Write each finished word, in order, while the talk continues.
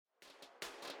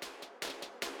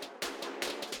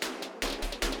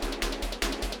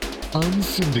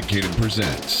Unsyndicated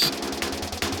presents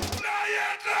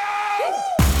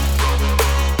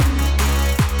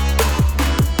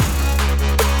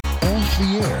Off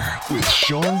the Air with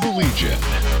Sean the Legion.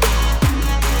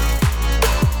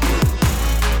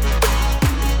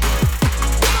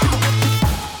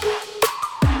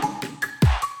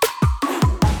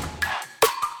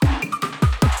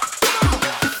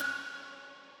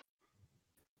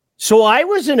 So I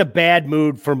was in a bad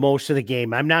mood for most of the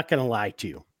game. I'm not going to lie to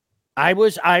you. I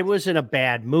was in a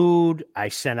bad mood. I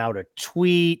sent out a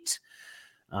tweet.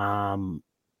 I'll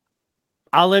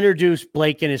introduce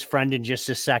Blake and his friend in just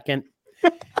a second.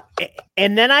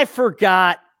 And then I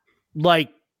forgot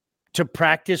to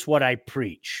practice what I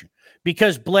preach.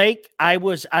 Because Blake, I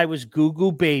was goo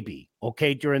goo baby,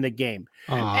 okay, during the game.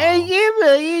 And you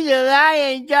believe the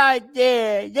Lions out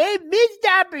there. They missed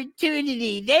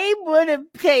opportunity. They would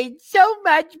have played so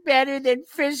much better than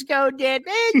Frisco did.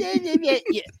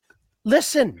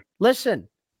 Listen.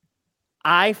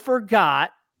 I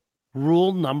forgot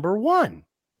rule number one.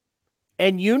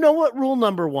 And you know what rule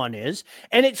number one is.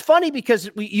 And it's funny because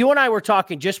you and I were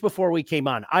talking just before we came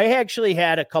on. I actually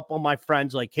had a couple of my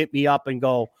friends hit me up and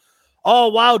go, "Oh,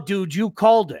 wow, dude, you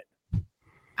called it."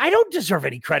 I don't deserve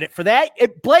any credit for that.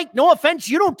 Blake, no offense,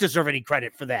 you don't deserve any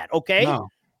credit for that, okay? No.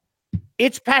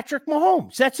 It's Patrick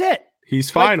Mahomes. That's it. He's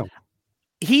final.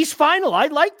 He's final. I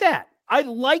like that. I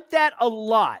like that a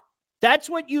lot. That's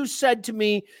what you said to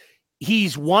me.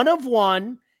 He's one of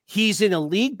one. He's in a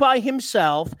league by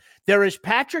himself. There is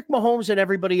Patrick Mahomes and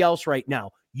everybody else right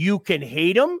now. You can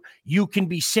hate him. You can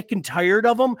be sick and tired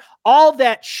of him. All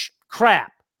that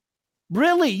crap.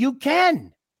 Really, you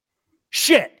can.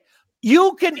 Shit.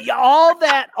 You can,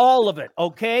 all of it,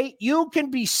 okay? You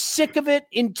can be sick of it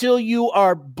until you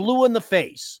are blue in the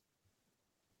face.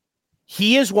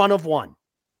 He is one of one.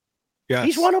 Yes.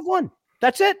 He's one of one.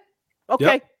 That's it. Okay.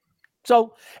 Yep.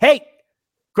 So, hey,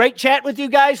 great chat with you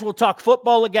guys. We'll talk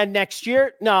football again next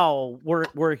year. No,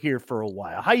 we're here for a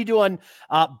while. How you doing?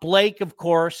 Blake, of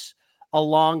course,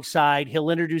 alongside.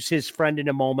 He'll introduce his friend in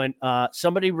a moment.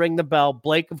 Somebody ring the bell.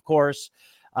 Blake, of course,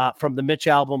 from the Mitch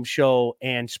Albom Show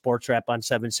and Sports Wrap on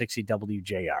 760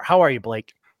 WJR. How are you,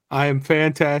 Blake? I am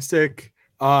fantastic.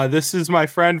 This is my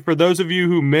friend. For those of you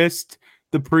who missed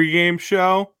the pregame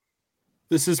show,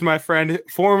 this is my friend,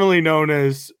 formerly known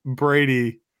as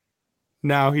Brady.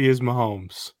 Now he is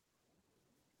Mahomes.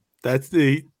 That's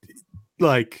he's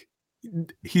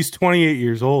 28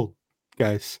 years old,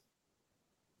 guys.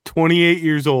 28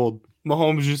 years old.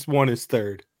 Mahomes just won his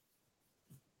third.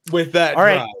 With that All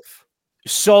right. drive.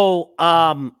 So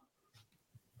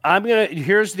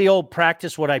here's the old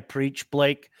practice what I preach,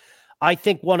 Blake. I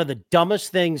think one of the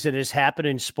dumbest things that has happened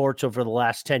in sports over the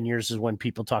last 10 years is when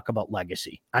people talk about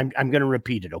legacy. I'm going to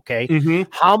repeat it, okay? Mm-hmm.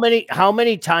 How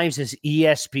many times has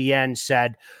ESPN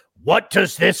said, "What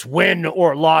does this win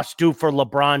or loss do for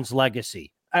LeBron's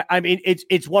legacy?" I mean,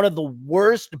 it's one of the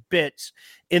worst bits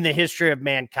in the history of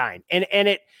mankind. And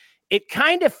it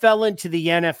kind of fell into the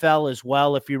NFL as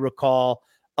well, if you recall,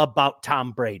 about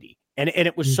Tom Brady. And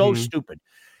it was so stupid.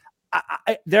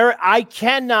 I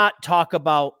cannot talk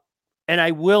about, and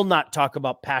I will not talk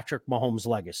about Patrick Mahomes'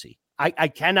 legacy. I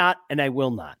cannot, and I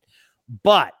will not.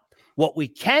 But what we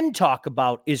can talk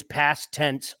about is past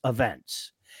tense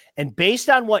events. And based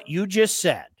on what you just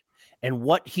said and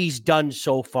what he's done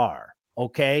so far,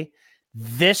 okay,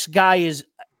 this guy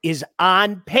is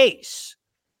on pace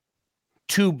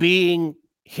to being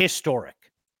historic.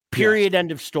 Period. Yes.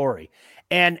 End of story.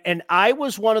 And I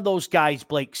was one of those guys,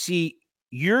 Blake. See,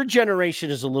 your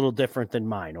generation is a little different than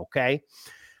mine, okay?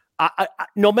 I,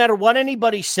 no matter what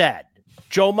anybody said,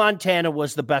 Joe Montana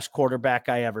was the best quarterback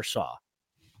I ever saw.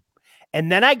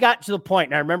 And then I got to the point,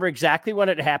 and I remember exactly when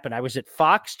it happened. I was at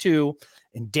Fox 2,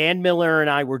 and Dan Miller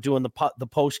and I were doing the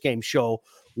post-game show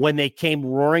when they came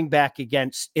roaring back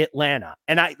against Atlanta.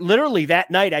 And I literally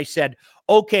that night I said,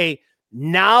 okay,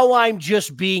 now I'm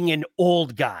just being an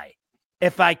old guy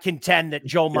if I contend that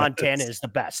Joe Montana is the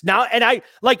best. Now, and I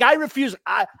refuse.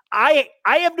 I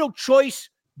have no choice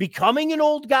becoming an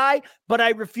old guy, but I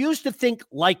refuse to think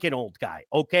like an old guy,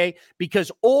 okay?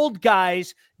 Because old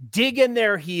guys dig in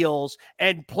their heels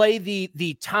and play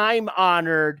the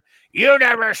time-honored, you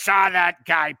never saw that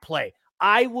guy play.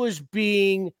 I was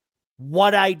being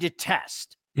what I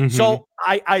detest. Mm-hmm. So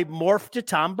I morphed to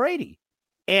Tom Brady.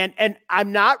 And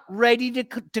I'm not ready to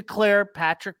declare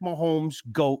Patrick Mahomes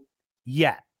GOAT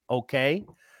yet, okay?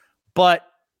 But,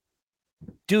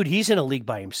 dude, he's in a league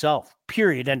by himself.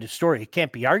 Period. End of story. It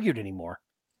can't be argued anymore.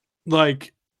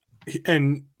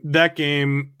 And that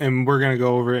game, and we're going to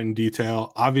go over it in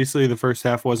detail. Obviously, the first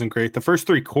half wasn't great. The first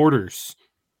three quarters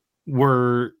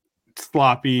were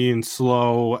sloppy and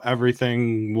slow,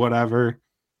 everything, whatever.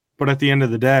 But at the end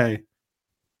of the day,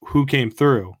 who came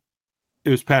through? It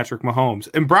was Patrick Mahomes.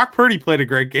 And Brock Purdy played a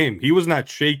great game. He was not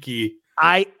shaky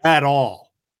at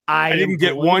all. I didn't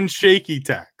get one shaky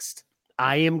text.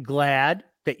 I am glad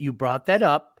that you brought that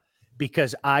up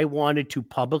because I wanted to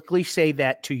publicly say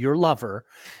that to your lover,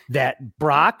 that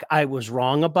Brock, I was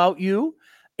wrong about you.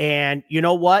 And you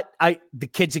know what? The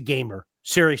kid's a gamer.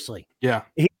 Seriously. Yeah.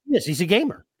 He's a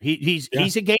gamer. He's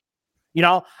a gamer. You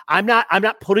know, I'm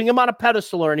not putting him on a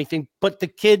pedestal or anything, but the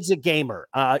kid's a gamer.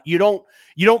 You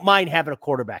don't mind having a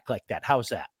quarterback like that. How's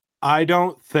that? I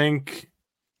don't think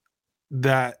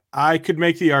that I could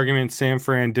make the argument San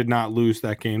Fran did not lose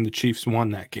that game. The Chiefs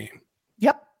won that game.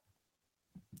 Yep.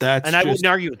 I wouldn't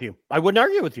argue with you. I wouldn't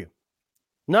argue with you.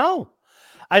 No.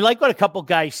 I like what a couple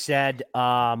guys said.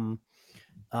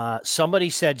 Somebody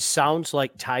said, sounds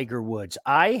like Tiger Woods.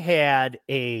 I had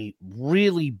a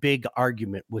really big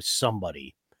argument with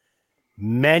somebody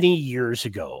many years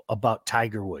ago about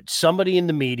Tiger Woods. Somebody in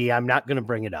the media, I'm not going to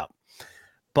bring it up,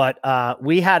 but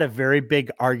we had a very big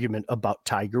argument about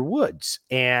Tiger Woods.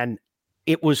 And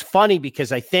it was funny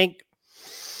because I think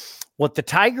what the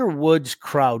Tiger Woods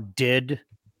crowd did,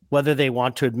 whether they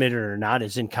want to admit it or not,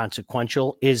 is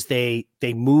inconsequential, is they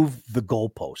move the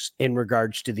goalpost in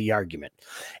regards to the argument.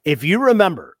 If you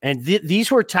remember, and these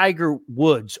were Tiger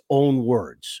Woods' own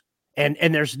words, and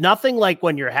there's nothing like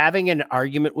when you're having an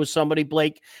argument with somebody,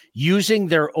 Blake, using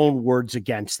their own words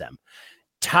against them.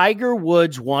 Tiger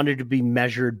Woods wanted to be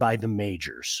measured by the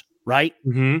majors, right?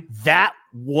 Mm-hmm. That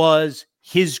was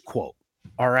his quote,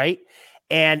 all right?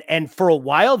 And for a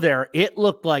while there, it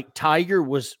looked like Tiger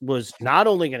was not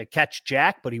only going to catch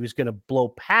Jack, but he was going to blow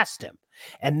past him.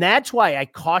 And that's why I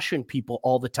caution people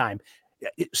all the time.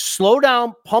 Slow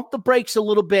down, pump the brakes a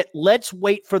little bit. Let's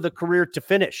wait for the career to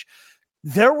finish.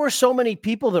 There were so many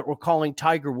people that were calling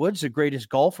Tiger Woods the greatest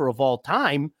golfer of all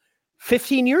time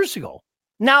 15 years ago.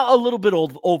 Now a little bit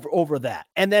over that.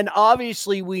 And then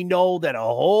obviously we know that a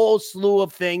whole slew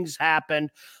of things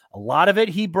happened. A lot of it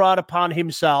he brought upon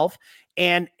himself.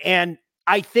 And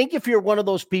I think if you're one of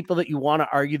those people that you want to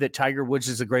argue that Tiger Woods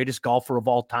is the greatest golfer of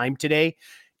all time today,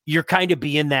 you're kind of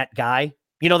being that guy.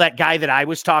 You know, that guy that I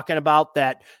was talking about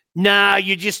that,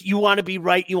 you want to be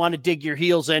right. You want to dig your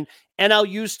heels in. And I'll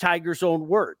use Tiger's own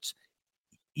words.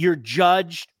 You're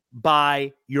judged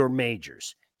by your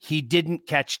majors. He didn't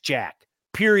catch Jack.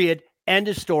 Period. End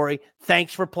of story.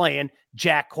 Thanks for playing.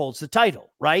 Jack holds the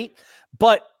title, right?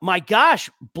 But my gosh,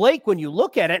 Blake, when you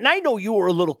look at it, and I know you were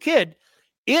a little kid,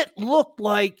 it looked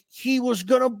like he was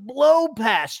going to blow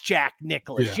past Jack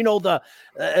Nicklaus. Yeah. You know, the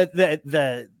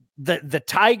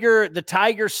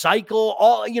tiger cycle,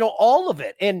 all of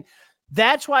it. And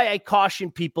that's why I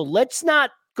caution people, let's not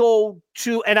go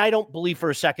to, and I don't believe for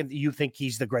a second that you think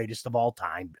he's the greatest of all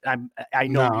time. I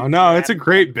know. No, it's a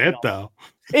great bit though.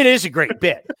 It is a great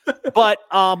bit, but,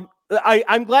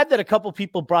 I'm glad that a couple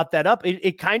people brought that up.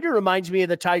 It kind of reminds me of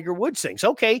the Tiger Woods things.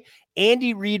 Okay,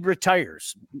 Andy Reid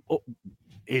retires.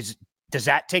 Does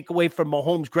that take away from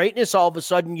Mahomes' greatness? All of a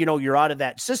sudden, you're out of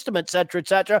that system, et cetera, et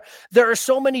cetera. There are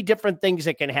so many different things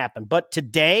that can happen. But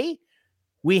today,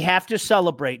 we have to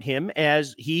celebrate him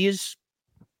as he's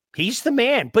the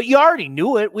man. But you already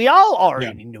knew it. We all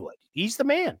already knew it. He's the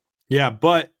man. Yeah,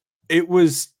 but it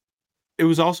was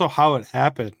also how it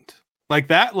happened. Like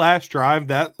that last drive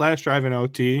in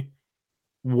OT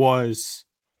was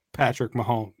Patrick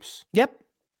Mahomes. Yep.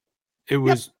 It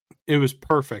was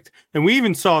perfect. And we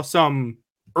even saw some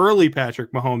early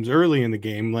Patrick Mahomes early in the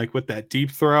game, like with that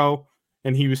deep throw,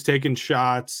 and he was taking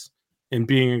shots and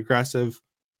being aggressive.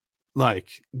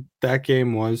 Like that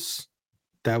was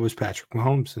Patrick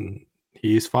Mahomes, and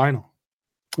he's final.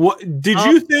 What did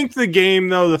you think the game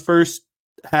though, the first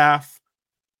half?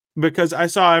 Because I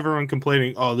saw everyone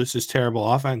complaining, oh, this is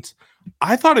terrible offense.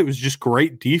 I thought it was just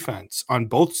great defense on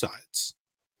both sides,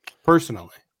 personally.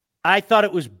 I thought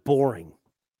it was boring.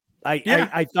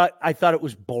 I thought it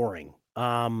was boring.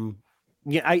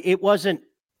 It wasn't,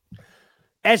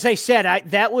 as I said,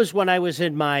 that was when I was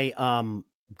in my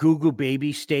Goo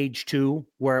Baby stage 2,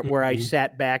 where I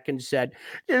sat back and said,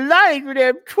 the Lions would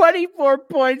have 24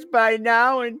 points by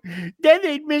now, and then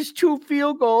they'd miss 2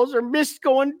 field goals or miss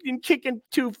going and kicking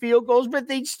 2 field goals, but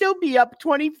they'd still be up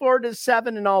 24-7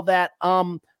 and all that.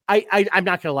 I'm not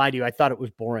going to lie to you. I thought it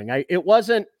was boring. It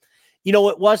wasn't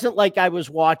like I was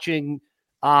watching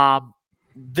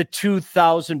the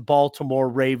 2000 Baltimore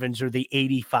Ravens or the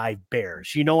 85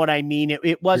 Bears. You know what I mean?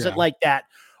 It wasn't like that.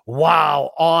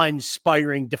 Wow,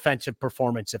 awe-inspiring defensive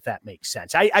performance, if that makes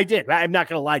sense. I did. I'm not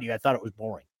going to lie to you. I thought it was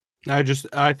boring.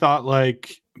 I thought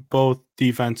like both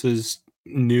defenses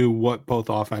knew what both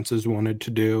offenses wanted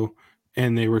to do,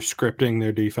 and they were scripting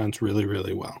their defense really,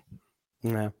 really well.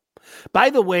 Yeah. By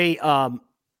the way,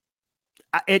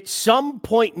 at some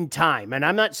point in time, and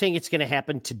I'm not saying it's going to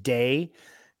happen today,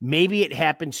 maybe it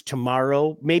happens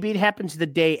tomorrow, maybe it happens the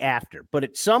day after, but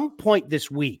at some point this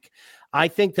week, I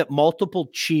think that multiple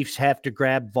Chiefs have to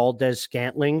grab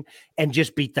Valdez-Scantling and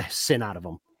just beat the sin out of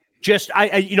him. Just,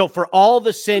 for all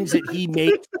the sins that he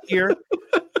makes here,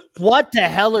 what the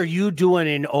hell are you doing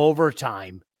in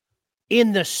overtime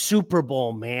in the Super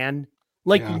Bowl, man?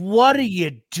 Like, What are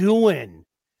you doing?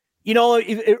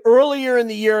 Earlier in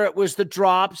the year, it was the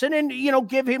drops, and then,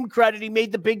 give him credit. He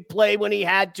made the big play when he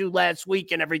had to last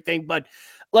week and everything. But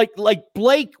like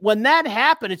Blake, when that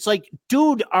happened, it's like,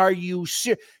 dude, are you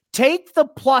serious? Take the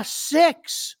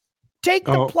 +6. Take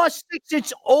the +6.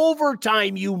 It's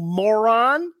overtime, you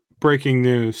moron. Breaking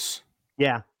news.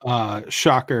 Yeah.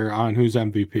 Shocker on who's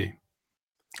MVP.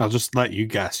 I'll just let you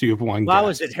guess. You have one Wow,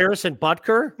 guess. is it Harrison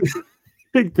Butker?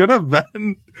 It could have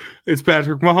been. It's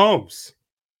Patrick Mahomes.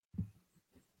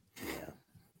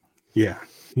 Yeah,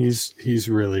 he's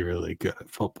really, really good at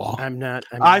football.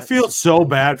 I feel so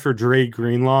bad for Dre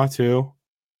Greenlaw too.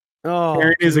 Oh,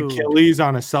 tearing his Achilles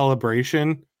on a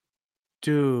celebration.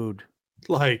 Dude.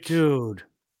 Dude.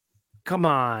 Come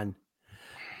on.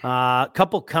 A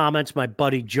couple comments, my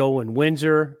buddy Joe in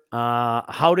Windsor.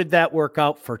 How did that work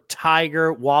out for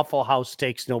Tiger? Waffle House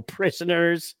takes no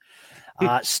prisoners.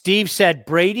 Steve said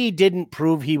Brady didn't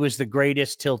prove he was the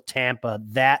greatest till Tampa.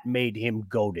 That made him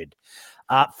goated.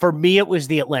 For me, it was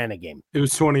the Atlanta game. It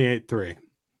was 28-3.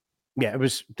 Yeah, it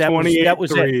was that was it. That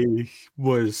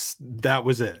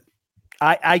was it.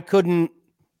 I couldn't,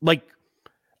 like,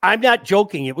 I'm not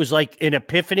joking. It was like an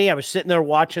epiphany. I was sitting there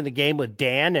watching the game with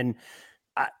Dan, and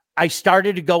I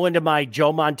started to go into my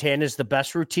Joe Montana's the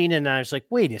best routine, and I was like,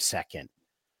 wait a second.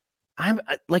 I'm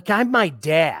my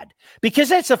dad. Because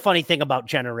that's the funny thing about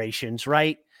generations,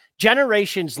 right?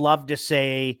 Generations love to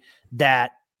say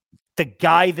that the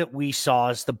guy that we saw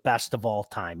is the best of all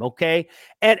time. Okay.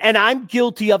 And I'm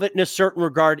guilty of it in a certain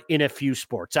regard in a few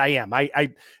sports. I am.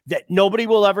 That nobody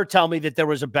will ever tell me that there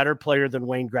was a better player than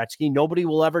Wayne Gretzky. Nobody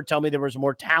will ever tell me there was a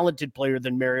more talented player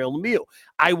than Mario Lemieux.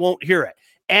 I won't hear it.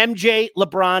 MJ,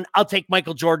 LeBron, I'll take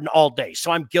Michael Jordan all day.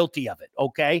 So I'm guilty of it.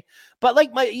 Okay. But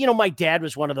like my dad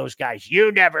was one of those guys.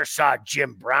 You never saw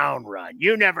Jim Brown run.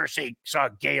 You never saw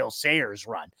Gale Sayers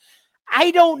run.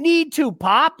 I don't need to,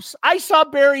 Pops. I saw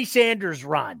Barry Sanders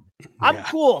run. I'm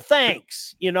cool.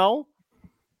 Thanks.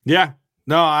 Yeah.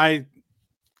 No, I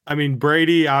mean,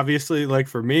 Brady, obviously, like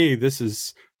for me, this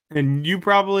is, and you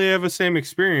probably have the same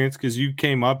experience because you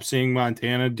came up seeing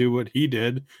Montana do what he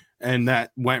did, and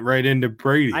that went right into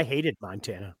Brady. I hated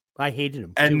Montana. I hated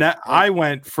him. And I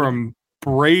went from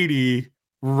Brady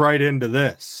right into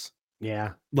this.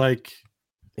 Yeah. Like,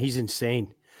 he's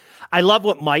insane. I love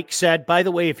what Mike said. By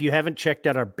the way, if you haven't checked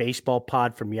out our baseball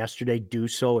pod from yesterday, do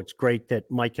so. It's great that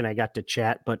Mike and I got to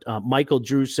chat. But Michael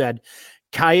Drew said,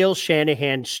 Kyle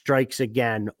Shanahan strikes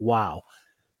again. Wow.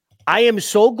 I am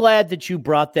so glad that you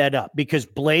brought that up because,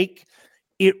 Blake,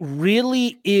 it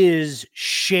really is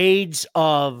shades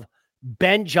of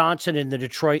Ben Johnson and the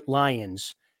Detroit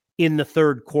Lions in the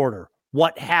third quarter.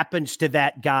 What happens to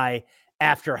that guy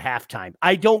after halftime?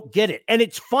 I don't get it. And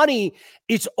it's funny.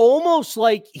 It's almost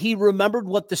like he remembered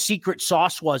what the secret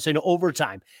sauce was in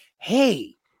overtime.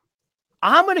 Hey,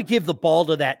 I'm going to give the ball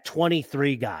to that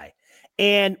 23 guy.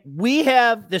 And we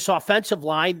have this offensive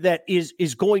line that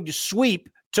is going to sweep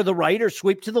to the right or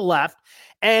sweep to the left.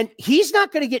 And he's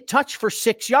not going to get touched for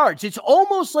 6 yards. It's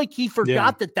almost like he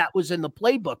forgot that was in the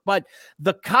playbook. But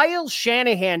the Kyle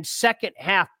Shanahan second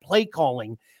half play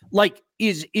calling,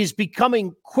 is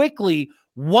becoming quickly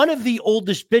one of the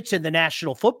oldest bits in the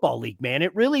National Football League, man.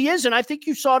 It really is. And I think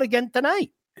you saw it again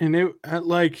tonight. And it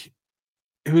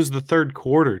was the third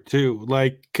quarter too.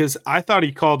 Cause I thought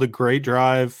he called a great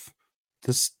drive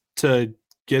to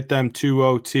get them to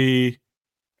OT.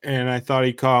 And I thought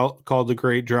he called a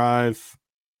great drive,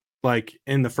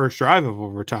 in the first drive of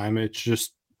overtime. It's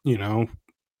just,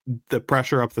 the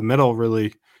pressure up the middle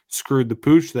really screwed the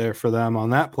pooch there for them on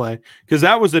that play. Cause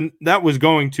that was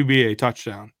going to be a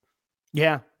touchdown.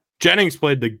 Yeah. Jennings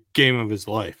played the game of his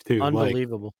life too.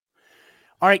 Unbelievable.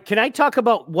 All right. Can I talk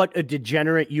about what a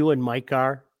degenerate you and Mike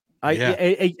are?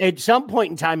 At some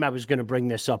point in time, I was going to bring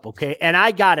this up. Okay. And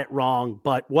I got it wrong,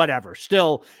 but whatever.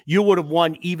 Still, you would have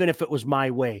won even if it was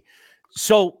my way.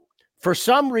 So for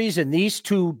some reason, these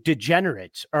two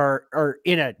degenerates are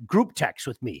in a group text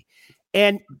with me.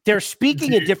 And they're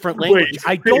speaking a different language.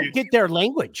 I don't get their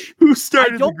language. Who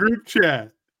started the group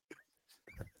chat?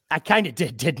 I kind of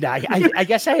did, didn't I? I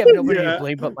guess I have nobody to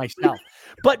blame but myself.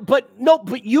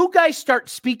 But you guys start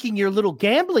speaking your little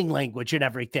gambling language and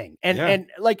everything. And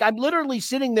like, I'm literally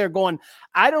sitting there going,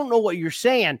 I don't know what you're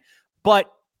saying,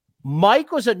 but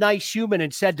Mike was a nice human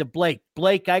and said to Blake,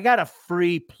 I got a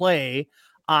free play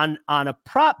on a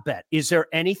prop bet. Is there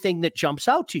anything that jumps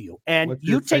out to you? And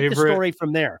you take the story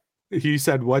from there. He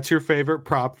said, what's your favorite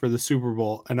prop for the Super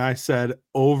Bowl? And I said,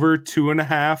 over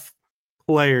 2.5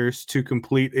 players to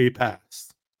complete a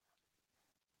pass.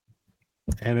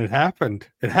 And it happened.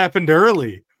 It happened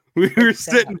early. We were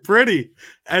sitting pretty.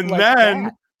 And like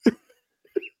then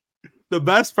the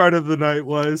best part of the night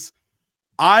was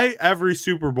every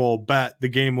Super Bowl bet the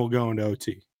game will go into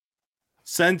OT.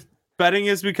 Since betting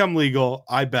has become legal,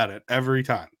 I bet it every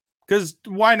time. Because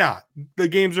why not? The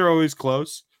games are always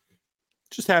close.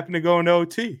 Just happened to go into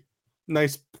OT.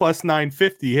 Nice plus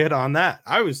 950 hit on that.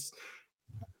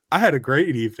 I had a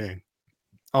great evening.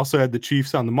 Also had the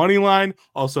Chiefs on the money line.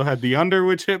 Also had the under,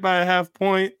 which hit by a half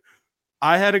point.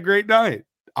 I had a great night.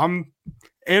 I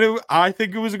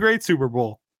think it was a great Super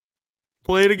Bowl.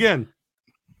 Play it again.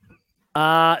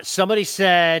 Somebody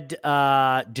said,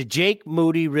 did Jake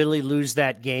Moody really lose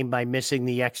that game by missing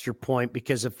the extra point?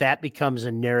 Because if that becomes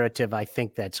a narrative, I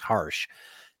think that's harsh.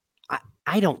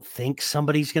 I don't think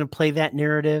somebody's going to play that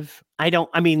narrative.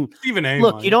 Stephen A.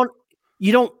 Look, you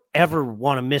don't ever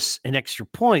want to miss an extra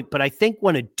point, but I think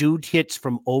when a dude hits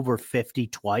from over 50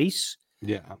 twice,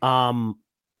 I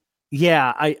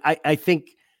think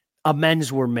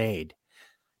amends were made.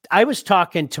 I was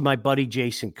talking to my buddy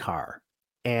Jason Carr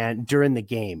and during the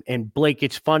game, and Blake,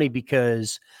 it's funny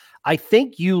because I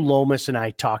think you, Lomas, and I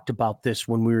talked about this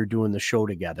when we were doing the show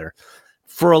together.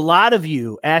 For a lot of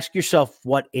you, ask yourself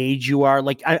what age you are.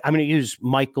 Like, I'm going to use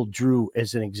Michael Drew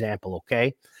as an example,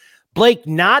 okay? Blake,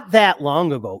 not that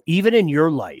long ago, even in your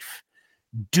life,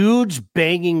 dudes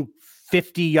banging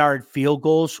 50-yard field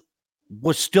goals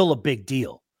was still a big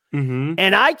deal. Mm-hmm.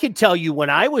 And I can tell you when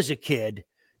I was a kid,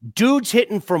 dudes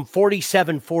hitting from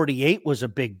 47, 48 was a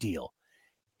big deal.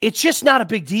 It's just not a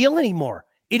big deal anymore.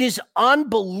 It is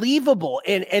unbelievable.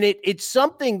 And it's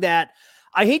something that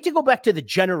I hate to go back to the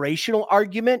generational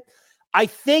argument. I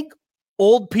think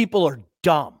old people are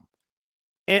dumb.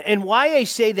 And why I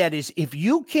say that is if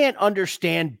you can't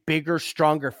understand bigger,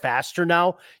 stronger, faster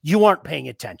now, you aren't paying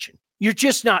attention. You're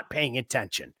just not paying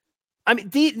attention. I mean,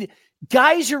 the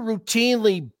guys are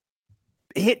routinely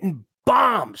hitting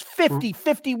bombs, 50,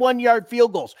 51-yard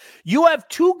field goals. You have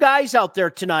two guys out there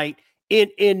tonight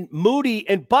in Moody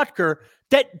and Butker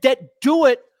that do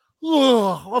it.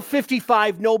 A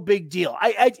 55, no big deal.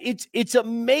 It's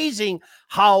amazing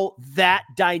how that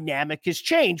dynamic has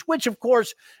changed, which of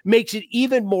course makes it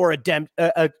even more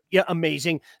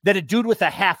amazing that a dude with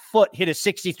a half foot hit a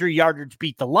 63-yarder to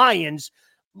beat the Lions,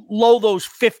 those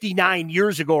 59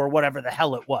 years ago or whatever the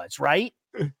hell it was, right?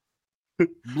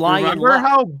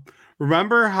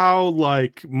 Remember how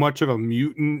like much of a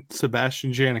mutant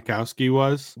Sebastian Janikowski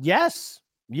was? Yes.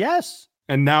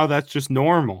 And now that's just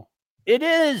normal. It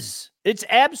is. It's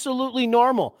absolutely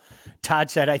normal. Todd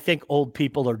said, I think old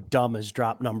people are dumb as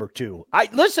drop number 2.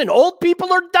 Listen, old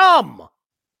people are dumb.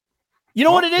 You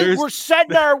know what it is? We're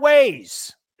set in our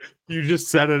ways. You just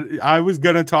said it. I was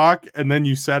going to talk and then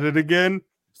you said it again.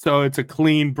 So it's a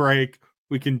clean break.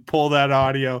 We can pull that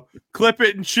audio, clip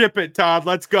it and ship it, Todd.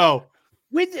 Let's go.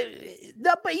 But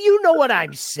you know what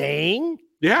I'm saying.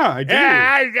 Yeah, I do.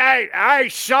 Yeah, I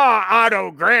saw Otto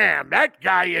Graham. That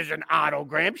guy is an Otto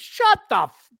Graham. Shut the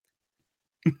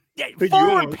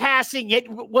forward passing. It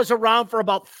was around for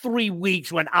about 3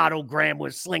 weeks when Otto Graham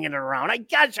was slinging it around. I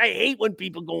hate when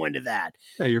people go into that.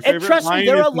 Yeah, your favorite trust line me,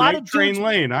 there is are a lot of Train dudes.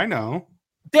 Lane. I know.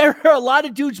 There are a lot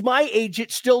of dudes my age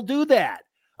that still do that.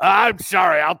 I'm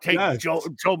sorry. I'll take Joe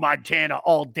Montana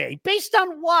all day. Based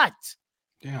on what?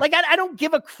 Yeah. Like, I don't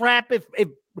give a crap if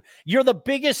you're the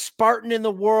biggest Spartan in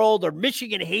the world or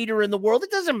Michigan hater in the world.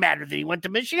 It doesn't matter that he went to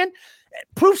Michigan.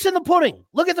 Proof's in the pudding.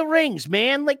 Look at the rings,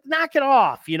 man. Like, knock it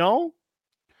off, you know?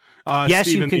 Yes,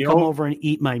 Steven, you can come over and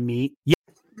eat my meat. Yeah.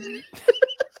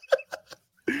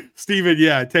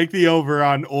 Steven, take the over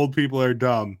on old people are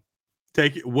dumb.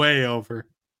 Take it way over.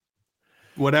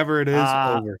 Whatever it is,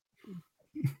 over.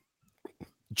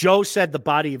 Joe said the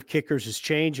body of kickers has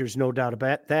changed. There's no doubt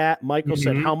about that. Michael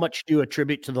said, how much do you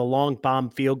attribute to the long bomb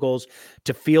field goals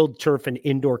to field, turf, and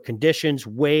indoor conditions?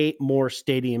 Way more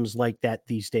stadiums like that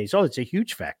these days. Oh, it's a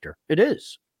huge factor. It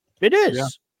is. It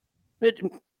is. Yeah.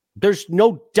 There's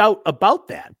no doubt about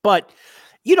that. But,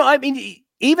 I mean,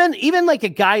 even like a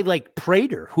guy like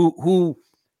Prater, who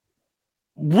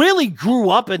really grew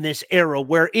up in this era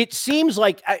where it seems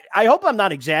like, I hope I'm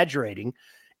not exaggerating,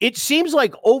 it seems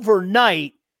like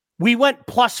overnight, We went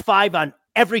 +5 on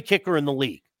every kicker in the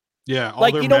league. Yeah.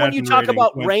 Like, when you Madden talk ratings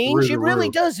about went range, through it the really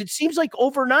roof. does. It seems like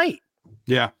overnight.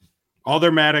 Yeah. All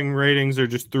their Madden ratings are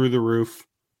just through the roof.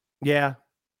 Yeah.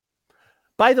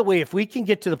 By the way, if we can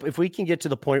get to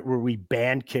the point where we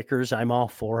ban kickers, I'm all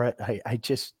for it.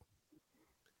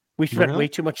 We spent way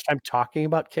too much time talking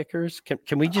about kickers.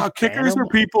 Can we just ban kickers them? are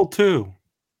people too.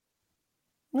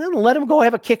 Well, let them go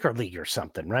have a kicker league or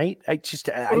something, right? I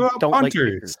don't like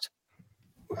kickers.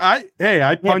 I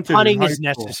punted. Punting is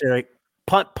necessary.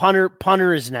 Punter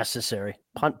is necessary.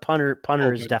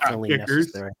 Punter is definitely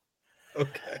necessary.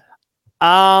 Okay.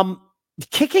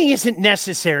 Kicking isn't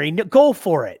necessary. No, go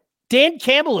for it. Dan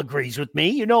Campbell agrees with me.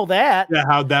 You know that. Yeah,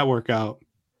 how'd that work out?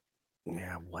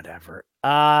 Yeah, whatever.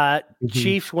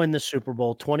 Chiefs win the Super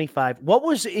Bowl 25. What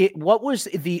was it? What was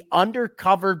the under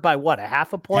covered by what? A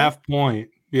half a point? Half point.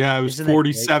 Yeah, it was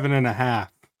 47.5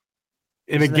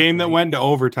 in a game that went into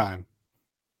overtime.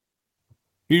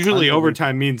 Usually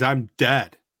overtime means I'm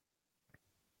dead.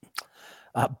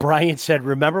 Brian said,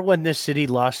 remember when this city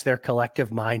lost their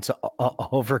collective minds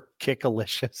over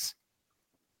Kickalicious?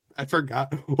 I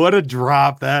forgot. What a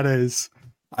drop that is.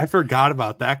 I forgot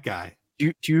about that guy.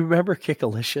 Do you remember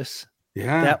Kickalicious?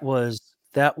 Yeah.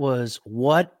 That was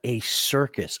what a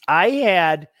circus. I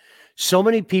had so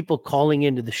many people calling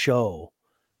into the show,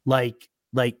 like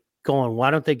going,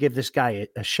 why don't they give this guy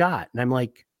a shot? And I'm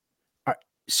like,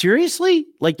 seriously?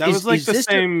 Like, that was like the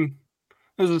same.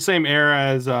 It was the same era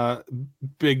as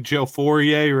Big Joe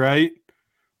Fourier, right?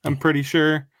 I'm pretty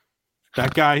sure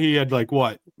that guy. He had like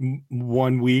what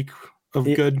 1 week of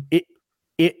good.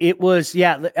 It was,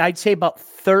 yeah, I'd say about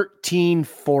 13,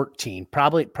 14,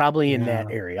 probably in that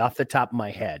area, off the top of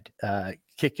my head.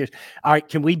 Kickers. All right,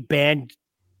 can we ban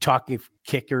talking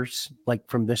kickers like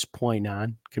from this point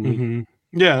on? Can we?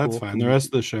 Yeah, that's fine. The rest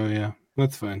of the show, yeah,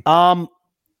 that's fine.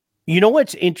 You know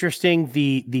what's interesting?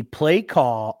 The play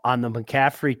call on the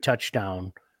McCaffrey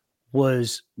touchdown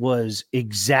was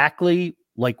exactly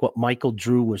like what Michael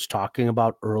Drew was talking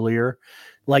about earlier.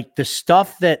 Like the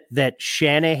stuff that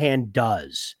Shanahan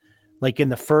does, like in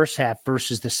the first half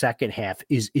versus the second half,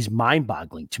 is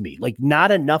mind-boggling to me. Like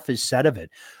not enough is said of it.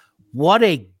 What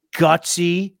a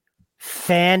gutsy,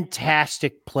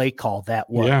 fantastic play call that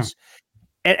was.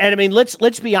 Yeah. And I mean,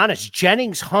 let's be honest.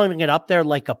 Jennings hung it up there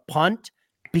like a punt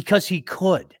because he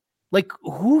could. Like,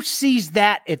 who sees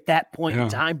that at that point in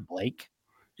time, Blake?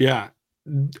 Yeah.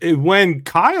 When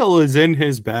Kyle is in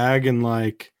his bag and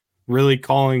like really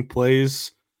calling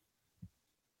plays,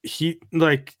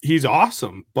 he's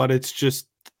awesome, but it's just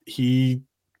he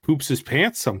poops his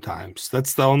pants sometimes.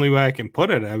 That's the only way I can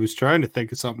put it. I was trying to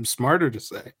think of something smarter to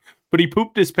say, but he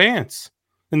pooped his pants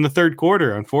in the third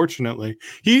quarter, unfortunately.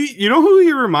 You know who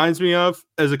he reminds me of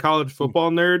as a college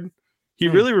football nerd? He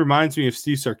really reminds me of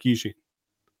Steve Sarkisian.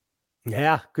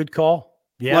 Yeah, good call.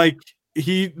 Yeah.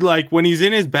 Like when he's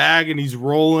in his bag and he's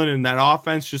rolling and that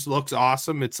offense just looks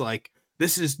awesome, it's like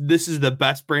this is the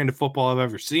best brand of football I've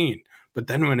ever seen. But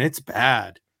then when it's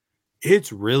bad,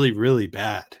 it's really, really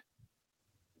bad.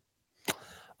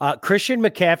 Christian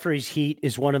McCaffrey's heat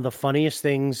is one of the funniest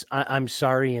things, I'm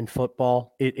sorry, in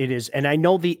football. It is. And I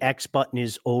know the X button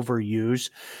is overused,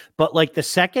 but like the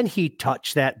second he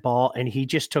touched that ball and he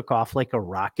just took off like a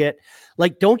rocket,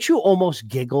 like, don't you almost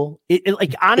giggle?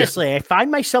 Like, honestly, I find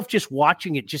myself just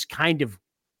watching it, just kind of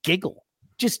giggle.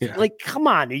 Just like, come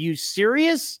on, are you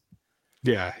serious?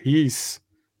 Yeah, he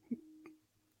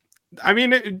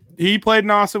played an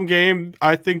awesome game.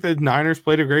 I think the Niners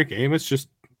played a great game. It's just,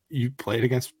 you played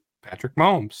against Patrick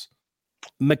Mahomes.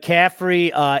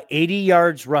 McCaffrey, 80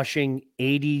 yards rushing,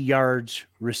 80 yards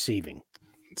receiving.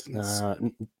 Just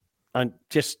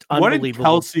unbelievable. What did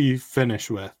Kelsey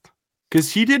finish with?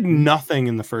 Because he did nothing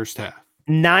in the first half.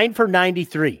 9 for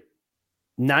 93.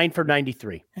 9 for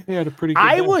 93. He had a pretty good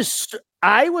day.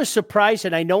 I was surprised,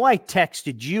 and I know I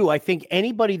texted you. I think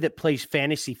anybody that plays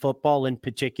fantasy football in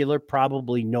particular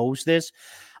probably knows this.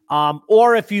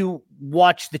 Or if you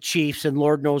watch the Chiefs, and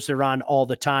Lord knows they're on all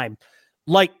the time,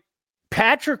 like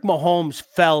Patrick Mahomes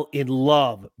fell in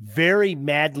love very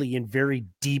madly and very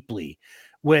deeply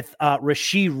with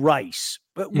Rashee Rice.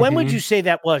 But when would you say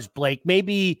that was, Blake?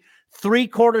 Maybe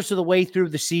 3/4 of the way through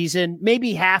the season,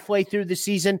 maybe halfway through the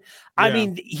season. Yeah. I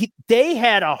mean, they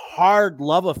had a hard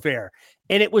love affair.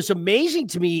 And it was amazing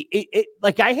to me.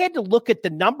 Like I had to look at the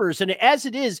numbers, and as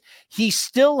it is, he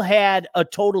still had a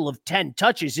total of 10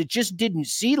 touches. It just didn't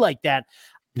see like that.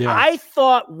 Yeah. I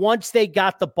thought once they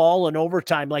got the ball in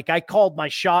overtime, like I called my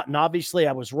shot, and obviously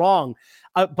I was wrong.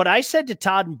 But I said to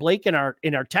Todd and Blake in our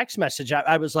text message,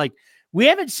 I was like, we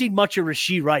haven't seen much of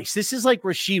Rashee Rice. This is like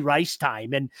Rashee Rice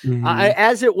time. And Mhm.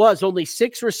 as it was, only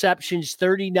 6 receptions,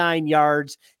 39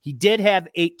 yards. He did have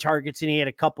 8 targets, and he had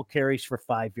a couple carries for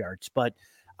 5 yards. But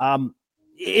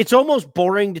it's almost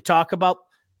boring to talk about.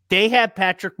 They had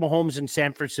Patrick Mahomes and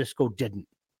San Francisco didn't.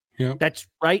 Yeah. That's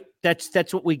right.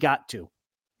 That's what we got to.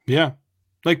 Yeah.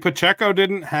 Like Pacheco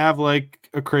didn't have like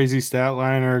a crazy stat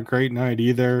line or a great night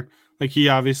either. Like he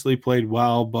obviously played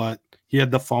well, but he had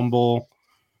the fumble,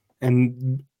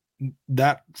 and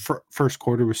that first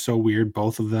quarter was so weird.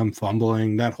 Both of them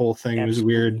fumbling, that whole thing was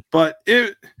weird. But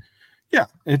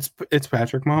it's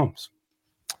Patrick Mahomes.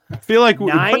 I feel like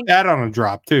we put that on a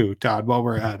drop too, Todd, while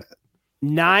we're at it.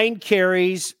 9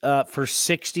 carries for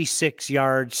 66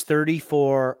 yards,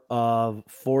 34 of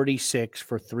 46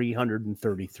 for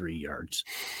 333 yards.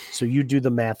 So you do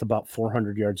the math, about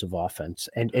 400 yards of offense.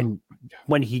 And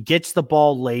when he gets the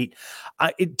ball late,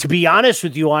 to be honest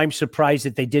with you, I'm surprised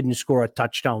that they didn't score a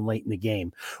touchdown late in the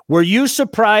game. Were you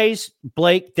surprised,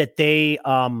 Blake, that they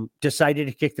decided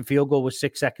to kick the field goal with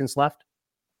 6 seconds left?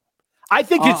 I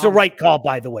think it's the right call,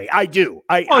 by the way. I do.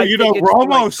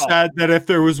 Romo said that if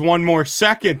there was one more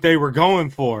second, they were going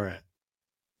for it.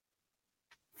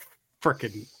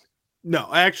 Fucking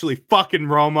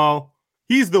Romo.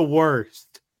 He's the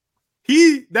worst.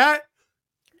 We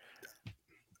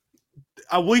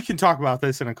can talk about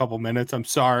this in a couple minutes. I'm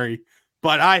sorry,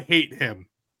 but I hate him.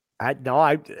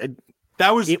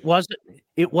 It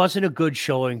wasn't a good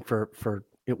showing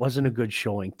it wasn't a good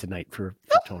showing tonight for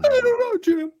Tony. I don't know,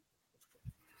 Jim.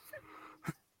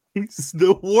 He's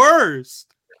the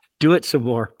worst. Do it some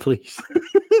more, please.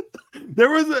 There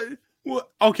was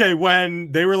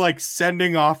when they were like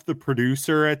sending off the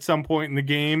producer at some point in the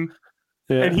game,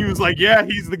 and he was like, "Yeah,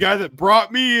 he's the guy that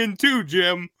brought me in too,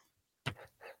 Jim.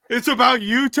 It's about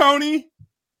you, Tony.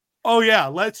 Oh yeah,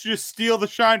 let's just steal the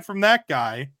shine from that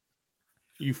guy.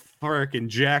 You freaking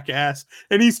jackass!"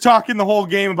 And he's talking the whole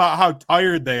game about how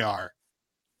tired they are.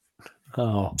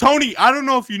 Oh, Tony, I don't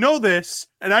know if you know this,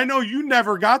 and I know you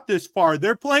never got this far.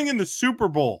 They're playing in the Super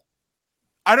Bowl.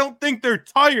 I don't think they're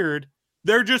tired.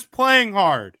 They're just playing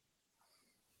hard.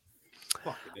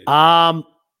 Brian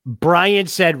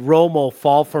said Romo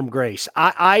fall from grace.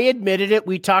 I admitted it.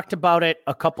 We talked about it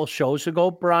a couple shows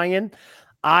ago, Brian.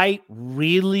 I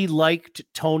really liked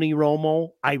Tony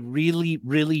Romo. I really,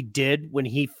 really did when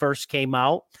he first came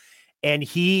out. And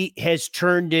he has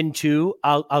turned into,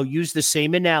 I'll use the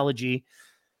same analogy,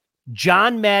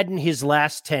 John Madden his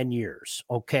last 10 years,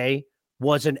 okay,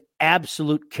 was an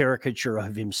absolute caricature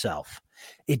of himself.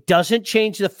 It doesn't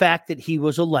change the fact that he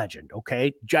was a legend,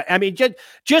 okay? I mean,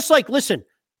 just like, listen,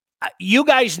 you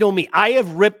guys know me. I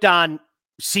have ripped on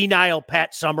senile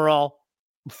Pat Summerall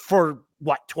for,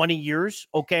 20 years,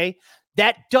 okay?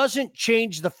 That doesn't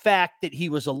change the fact that he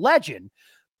was a legend.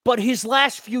 But his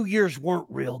last few years weren't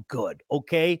real good,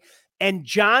 okay? And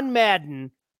John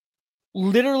Madden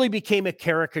literally became a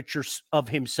caricature of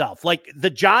himself. Like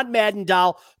the John Madden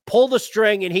doll, pull the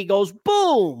string and he goes,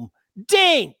 boom,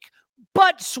 dink,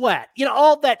 butt sweat,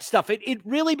 all that stuff. It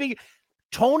really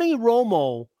Tony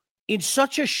Romo, in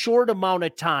such a short amount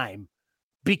of time,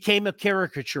 became a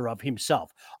caricature of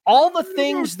himself. All the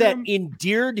things that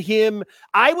endeared him.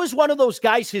 I was one of those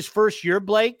guys his first year,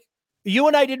 Blake. You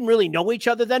and I didn't really know each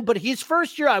other then, but his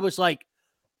first year, I was like,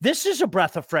 this is a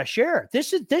breath of fresh air.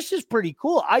 This is pretty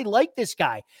cool. I like this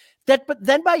guy. But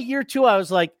then by year 2, I was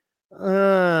like,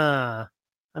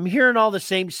 I'm hearing all the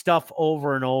same stuff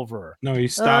over and over. No, he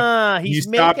stopped. He's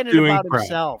making it about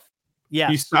himself. Yeah.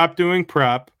 He stopped doing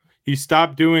prep. He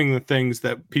stopped doing the things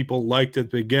that people liked at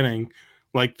the beginning,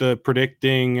 like the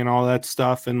predicting and all that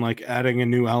stuff, and like adding a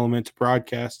new element to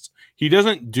broadcasts. He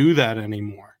doesn't do that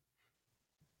anymore.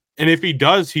 And if he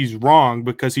does, he's wrong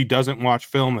because he doesn't watch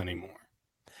film anymore.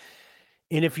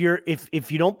 And if you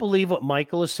don't believe what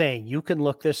Michael is saying, you can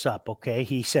look this up, okay?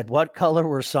 He said, what color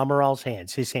were Summerall's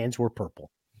hands? His hands were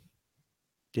purple.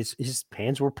 His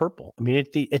hands were purple. I mean,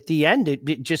 at the end,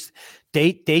 it just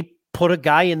they put a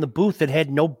guy in the booth that had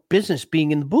no business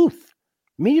being in the booth.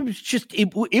 I mean, it was just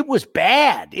it was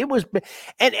bad. It was,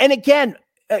 and again,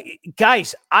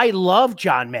 guys, I love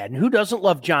John Madden. Who doesn't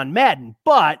love John Madden?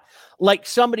 But like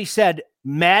somebody said,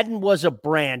 Madden was a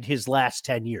brand his last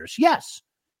 10 years. Yes,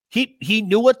 he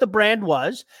knew what the brand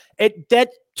was. That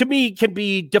to me can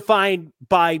be defined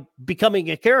by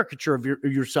becoming a caricature of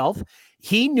yourself.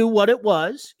 He knew what it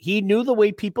was. He knew the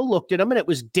way people looked at him, and it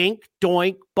was dink,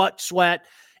 doink, butt sweat.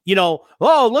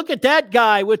 Oh, look at that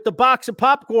guy with the box of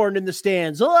popcorn in the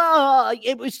stands. Oh,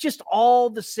 it was just all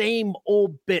the same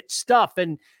old bit stuff.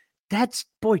 And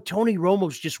Tony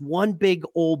Romo's just one big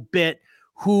old bit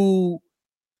who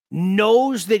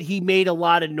knows that he made a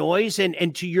lot of noise.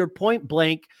 And to your point,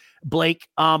 Blake,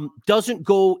 doesn't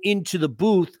go into the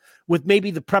booth with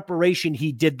maybe the preparation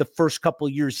he did the first couple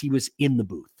of years he was in the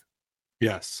booth.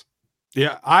 Yes.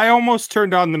 Yeah. I almost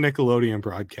turned on the Nickelodeon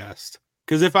broadcast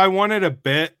because if I wanted a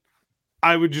bit,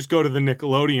 I would just go to the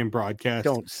Nickelodeon broadcast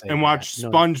and watch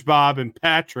SpongeBob and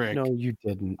Patrick. No, you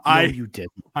didn't. You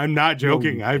didn't. I'm not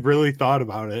joking. I really thought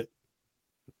about it.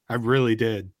 I really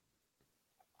did.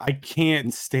 I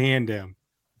can't stand him.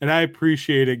 And I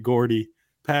appreciate it, Gordy.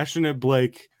 Passionate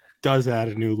Blake does add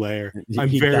a new layer. I'm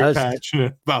very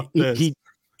passionate about this.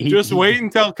 Just wait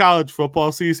until college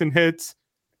football season hits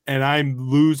and I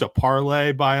lose a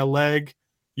parlay by a leg.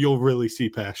 You'll really see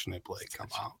Passionate Blake come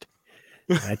out.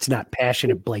 That's not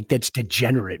passionate Blake. That's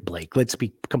degenerate Blake. Let's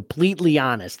be completely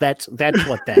honest. That's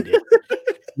what that is.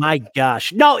 My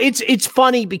gosh. No, it's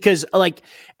funny because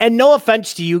and no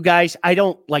offense to you guys, I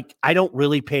don't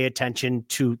really pay attention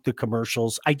to the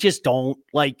commercials. I just don't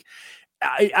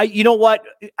I you know what?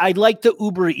 I like the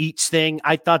Uber Eats thing.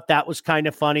 I thought that was kind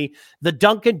of funny. The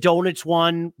Dunkin' Donuts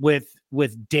one with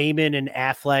Damon and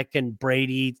Affleck and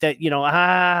Brady that,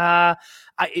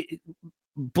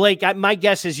 Blake, my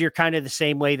guess is you're kind of the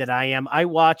same way that I am. I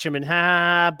watch them and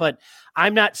but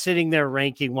I'm not sitting there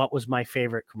ranking what was my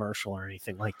favorite commercial or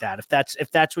anything like that. If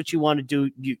that's what you want to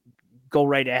do, you go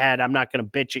right ahead. I'm not going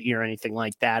to bitch at you or anything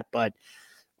like that. But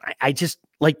I just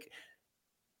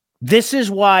this is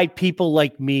why people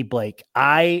like me, Blake,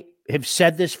 I have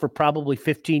said this for probably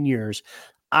 15 years.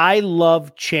 I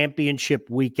love championship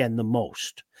weekend the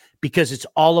most because it's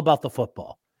all about the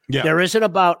football. Yeah. There isn't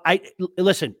about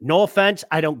listen, no offense.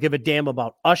 I don't give a damn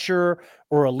about Usher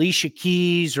or Alicia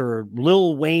Keys or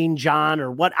Lil Wayne John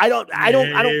or what. I don't care. I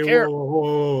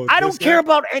don't care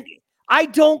about any. I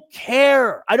don't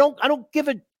care. I don't give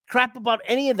a crap about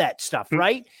any of that stuff.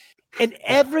 Right. And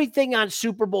everything on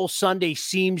Super Bowl Sunday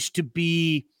seems to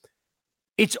be,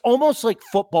 it's almost like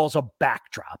football's a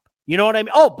backdrop. You know what I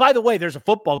mean? Oh, by the way, there's a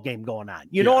football game going on.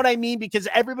 You know what I mean? Because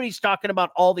everybody's talking about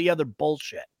all the other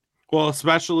bullshit. Well,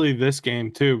 especially this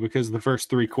game, too, because the first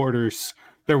 3 quarters,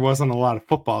 there wasn't a lot of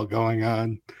football going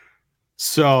on.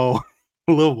 So,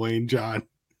 Lil Wayne John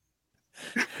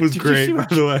was great, by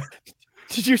the way.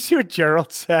 Did you see what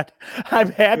Gerald said?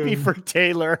 I'm happy for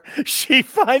Taylor. She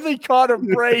finally caught a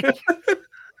break.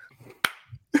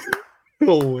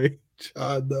 Lil Wayne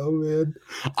John, though, man.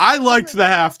 I liked the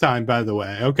halftime, by the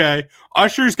way, okay?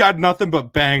 Usher's got nothing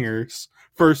but bangers,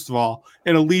 first of all.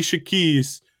 And Alicia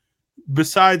Keys...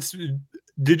 Besides,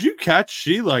 did you catch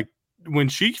when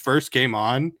she first came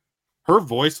on, her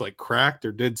voice cracked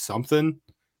or did something?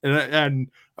 And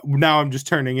now I'm just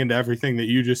turning into everything that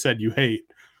you just said you hate.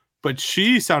 But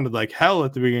she sounded like hell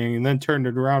at the beginning and then turned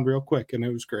it around real quick, and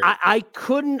it was great. I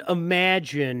couldn't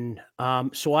imagine.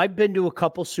 So I've been to a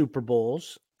couple Super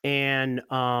Bowls, and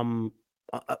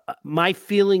my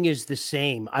feeling is the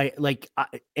same. And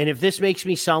if this makes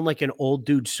me sound like an old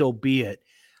dude, so be it.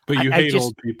 But you hate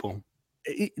old people.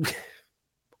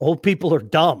 Old people are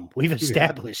dumb. We've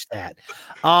established that.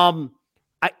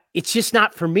 It's just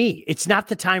not for me. It's not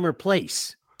the time or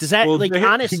place. Does that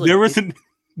honestly? There was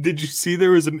did you see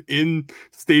there was an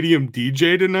in-stadium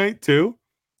DJ tonight too?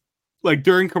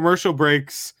 During commercial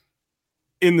breaks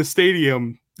in the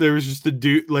stadium, there was just a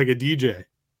dude a DJ. It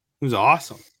was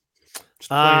awesome.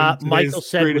 Michael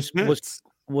said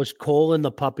was Cole in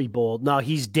the Puppy Bowl. No,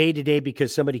 he's day to day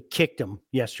because somebody kicked him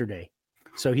yesterday.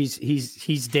 So he's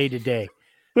day to day.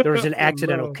 There was an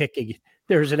accidental kicking.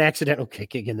 There was an accidental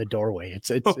kicking in the doorway.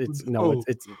 It's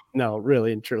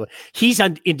really and truly. He's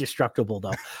indestructible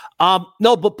though.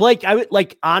 No, but Blake, I would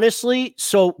honestly.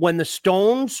 So when the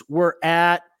Stones were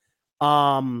at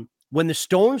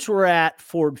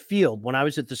Ford Field when I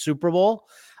was at the Super Bowl,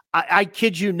 I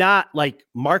kid you not,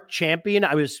 Mark Champion.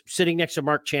 I was sitting next to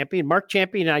Mark Champion. Mark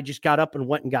Champion and I just got up and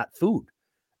went and got food.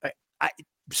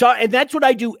 And that's what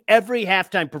I do every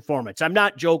halftime performance. I'm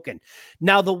not joking.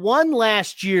 Now, the one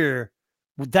last year,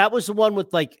 that was the one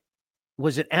with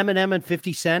was it Eminem and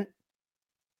 50 Cent?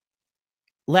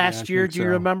 Last year, do you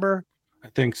remember? I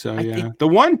think so, yeah. The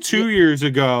one 2 years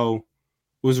ago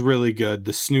was really good.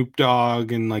 The Snoop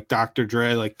Dogg and Dr.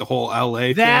 Dre, the whole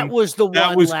LA that thing. Was the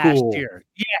one last year.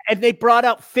 Yeah, and they brought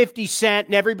out 50 Cent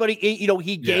and everybody,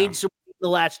 he gained some the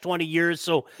last 20 years,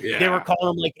 so they were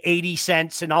calling him 80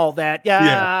 cents and all that.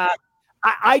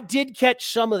 I did catch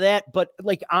some of that, but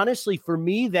honestly, for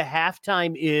me, the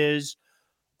halftime is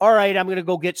all right. I'm gonna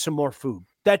go get some more food.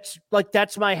 That's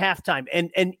my halftime.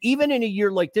 And even in a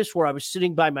year like this where I was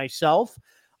sitting by myself,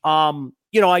 my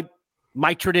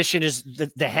tradition is the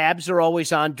Habs are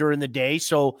always on during the day,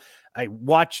 so I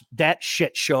watch that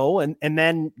shit show, and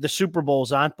then the Super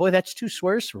Bowl's on. Boy, that's 2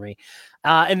 swears for me.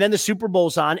 And then the Super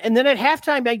Bowl's on, and then at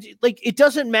halftime, it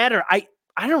doesn't matter.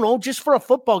 I don't know, just for a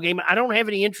football game, I don't have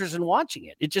any interest in watching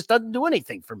it. It just doesn't do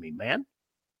anything for me, man.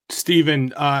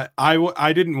 Steven,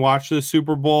 I didn't watch the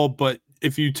Super Bowl, but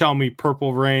if you tell me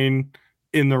Purple Rain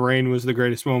in the Rain was the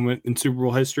greatest moment in Super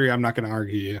Bowl history, I'm not going to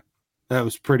argue you. That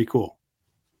was pretty cool.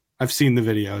 I've seen the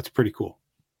video. It's pretty cool.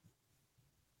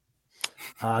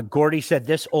 Gordy said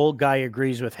this old guy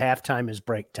agrees with halftime is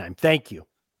break time. Thank you.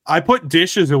 I put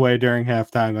dishes away during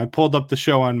halftime. I pulled up the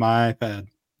show on my iPad,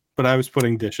 but I was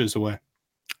putting dishes away.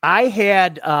 I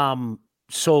had,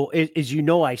 so as you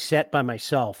know, I sat by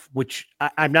myself, which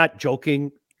I'm not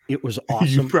joking. It was awesome.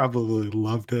 You probably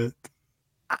loved it.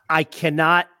 I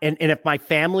cannot, and if my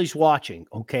family's watching,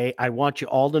 okay, I want you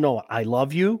all to know I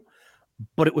love you,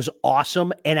 but it was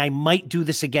awesome. And I might do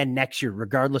this again next year,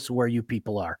 regardless of where you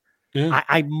people are. Yeah.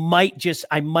 I might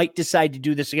decide to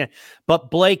do this again. But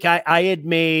Blake, I had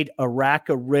made a rack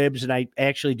of ribs, and I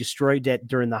actually destroyed that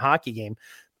during the hockey game.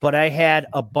 But I had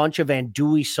a bunch of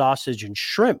andouille sausage and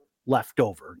shrimp left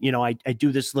over. You know, I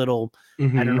do this little, I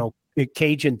don't know,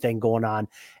 Cajun thing going on.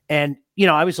 And, you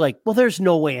know, I was like, well, there's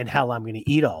no way in hell I'm going to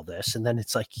eat all this. And then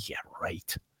it's like, yeah,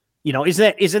 right. You know,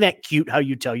 isn't that cute how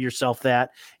you tell yourself that?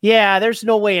 Yeah, there's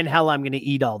no way in hell I'm going to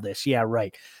eat all this. Yeah,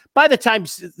 right. By the time,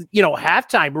 you know,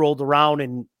 halftime rolled around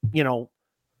and, you know,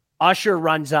 Usher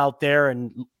runs out there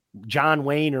and John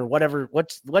Wayne or whatever,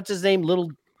 what's his name? Little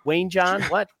Wayne John?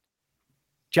 What?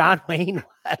 John Wayne?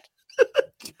 What?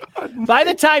 By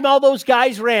the time all those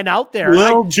guys ran out there.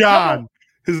 Lil John.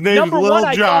 His name's Lil John.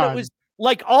 I thought it was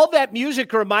like all that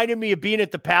music reminded me of being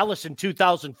at the Palace in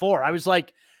 2004. I was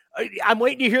like, I'm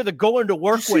waiting to hear the going to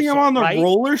work whistle. You see him on the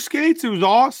roller skates? It was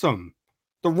awesome.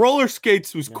 The roller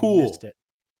skates was cool.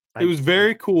 It was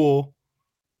very cool.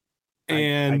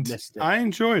 And I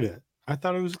enjoyed it. I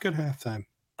thought it was a good halftime.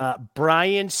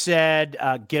 Brian said,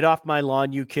 get off my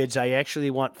lawn, you kids. I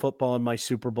actually want football in my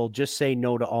Super Bowl. Just say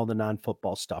no to all the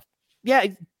non-football stuff. Yeah,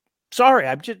 sorry.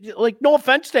 I'm just like, no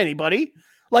offense to anybody.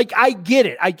 Like, I get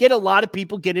it. I get a lot of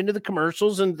people get into the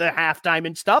commercials and the halftime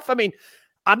and stuff. I mean,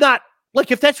 I'm not like,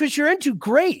 if that's what you're into,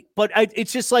 great. But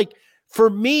it's just like, for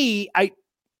me,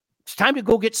 it's time to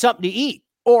go get something to eat.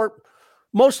 Or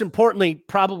most importantly,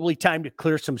 probably time to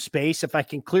clear some space. If I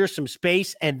can clear some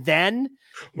space and then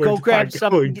go grab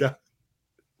something.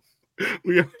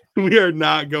 We are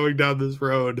not going down this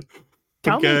road.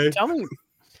 Tell me.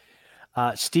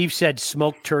 Steve said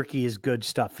smoked turkey is good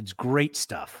stuff. It's great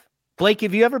stuff. Blake,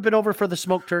 have you ever been over for the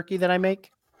smoked turkey that I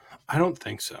make? I don't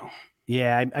think so.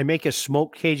 Yeah, I make a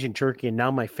smoked Cajun turkey, and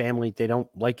now my family, they don't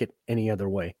like it any other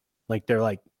way. Like, they're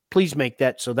like, please make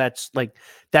that. So that's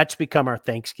become our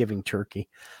Thanksgiving turkey.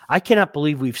 I cannot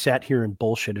believe we've sat here and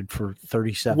bullshitted for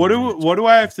 37 minutes. What do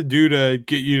I have to do to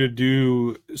get you to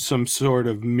do some sort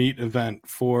of meat event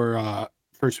for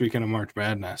first weekend of March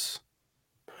Madness?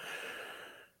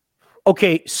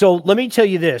 Okay, so let me tell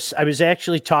you this. I was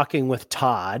actually talking with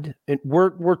Todd, and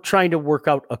we're trying to work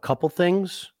out a couple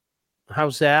things.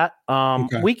 How's that?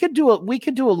 Okay. We could do a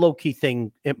low-key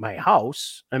thing at my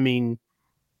house. I mean,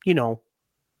 you know.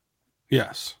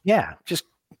 Yes. Yeah,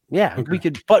 okay. We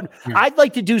could, but yeah. I'd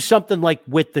like to do something like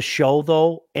with the show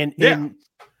though. And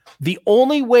the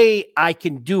only way I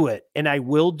can do it, and I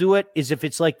will do it, is if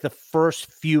it's like the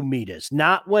first few meetas,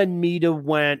 not when Meta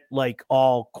went like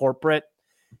all corporate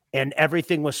and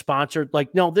everything was sponsored.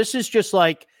 Like, no, this is just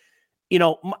like, you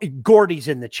know, Gordy's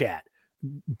in the chat.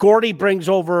 Gordy brings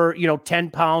over, 10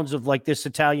 pounds of like this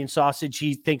Italian sausage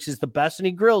he thinks is the best, and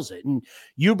he grills it. And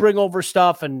you bring over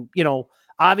stuff, and,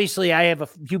 obviously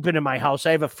you've been in my house.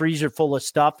 I have a freezer full of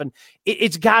stuff, and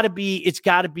it's gotta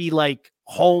be like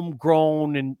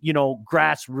homegrown and,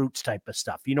 grassroots type of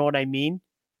stuff. You know what I mean?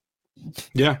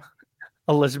 Yeah.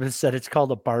 Elizabeth said it's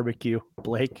called a barbecue,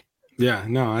 Blake. Yeah,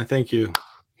 no, I thank you.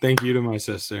 Thank you to my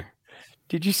sister.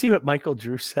 Did you see what Michael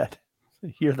Drew said?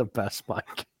 You're the best,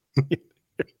 Mike.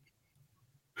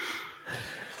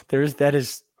 That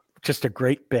is just a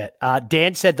great bit.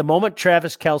 Dan said, the moment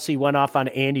Travis Kelce went off on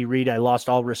Andy Reid, I lost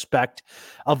all respect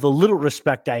of the little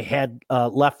respect I had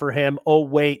left for him. Oh,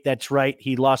 wait, that's right.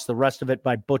 He lost the rest of it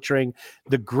by butchering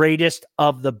the greatest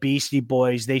of the Beastie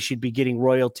Boys. They should be getting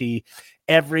royalty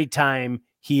every time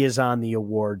he is on the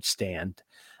award stand.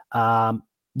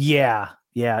 Yeah.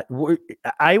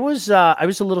 I was a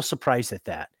little surprised at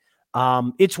that.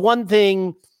 It's one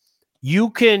thing.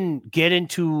 You can get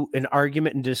into an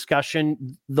argument and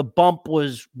discussion. The bump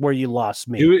was where you lost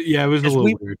me. It was a little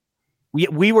weird.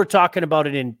 We were talking about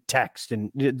it in text, and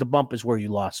the bump is where you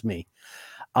lost me.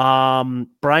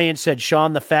 Brian said,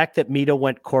 Sean, the fact that Mito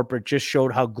went corporate just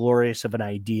showed how glorious of an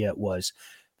idea it was.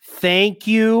 Thank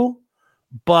you.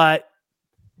 But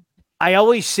I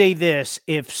always say this,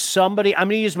 if somebody, I'm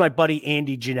going to use my buddy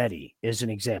Andy Giannetti as an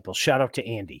example. Shout out to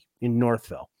Andy in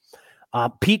Northville.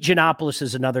 Pete Giannopoulos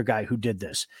is another guy who did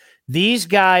this. These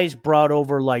guys brought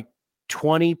over like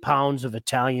 20 pounds of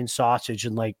Italian sausage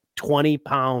and like 20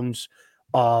 pounds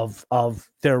of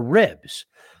their ribs.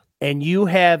 And you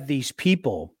have these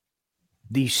people,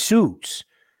 these suits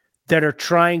that are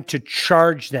trying to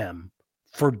charge them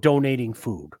for donating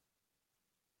food.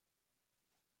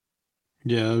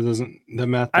 Yeah, the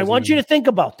math. I want you to think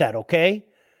about that, okay?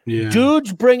 Yeah.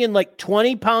 Dude's bringing like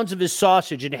 20 pounds of his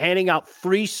sausage and handing out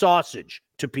free sausage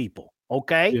to people,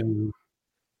 okay?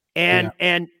 Yeah.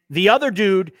 And the other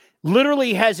dude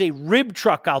literally has a rib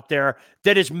truck out there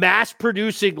that is mass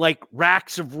producing like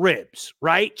racks of ribs,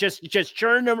 right? Just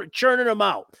churning them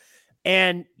out.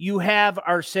 And you have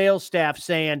our sales staff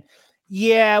saying,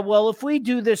 yeah, well, if we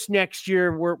do this next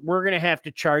year, we're going to have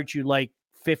to charge you like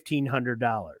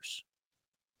 $1,500.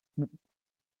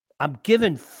 I'm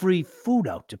giving free food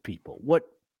out to people. What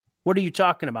are you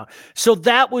talking about? So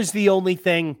that was the only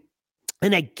thing.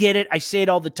 And I get it. I say it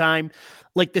all the time.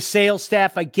 Like the sales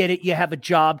staff, I get it. You have a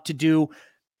job to do.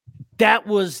 That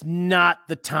was not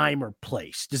the time or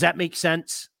place. Does that make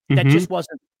sense? That just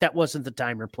wasn't the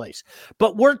time or place.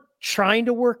 But we're trying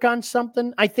to work on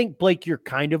something. I think, Blake, you're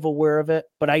kind of aware of it,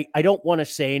 but I don't want to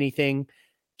say anything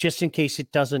just in case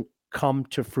it doesn't come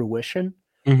to fruition.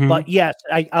 But yes,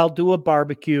 I'll do a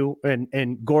barbecue,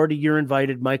 and Gordy, you're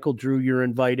invited. Michael Drew, you're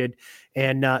invited.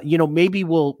 And, maybe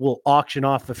we'll auction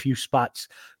off a few spots.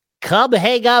 Come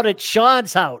hang out at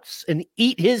Sean's house and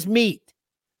eat his meat.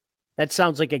 That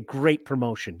sounds like a great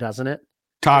promotion, doesn't it?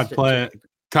 Todd, play it.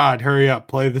 Todd, hurry up.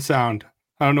 Play the sound.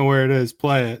 I don't know where it is.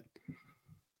 Play it.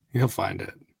 You'll find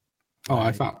it. Oh,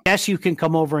 I found it. Yes, you can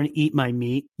come over and eat my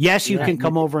meat. Yes, you can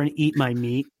come over and eat my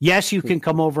meat. Yes, you can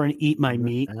come over and eat my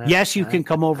meat. Yes, you can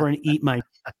come over and eat my.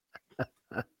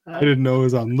 I didn't know it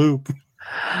was on loop.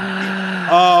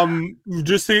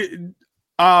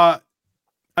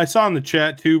 I saw in the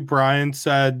chat too, Brian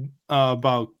said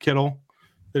about Kittle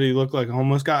that he looked like a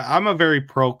homeless guy. I'm a very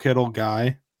pro Kittle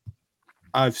guy.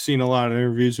 I've seen a lot of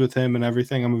interviews with him and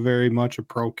everything. I'm very much a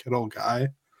pro Kittle guy.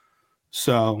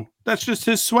 So that's just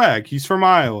his swag. He's from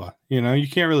Iowa. You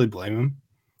can't really blame him.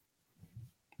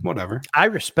 Whatever. I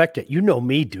respect it. You know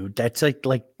me, dude. That's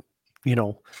like,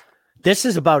 this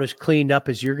is about as cleaned up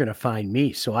as you're going to find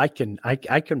me. So I can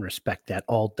respect that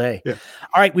all day. Yeah.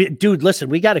 All right, dude, listen,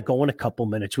 we got to go in a couple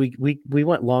minutes. We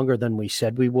went longer than we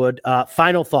said we would.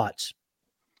 Final thoughts.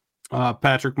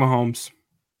 Patrick Mahomes.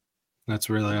 That's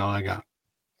really all I got.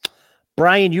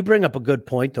 Brian, you bring up a good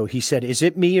point, though. He said, is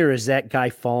it me or is that guy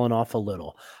falling off a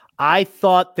little? I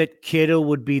thought that Kittle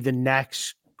would be the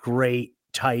next great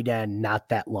tight end not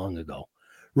that long ago.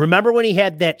 Remember when he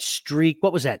had that streak?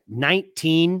 What was that,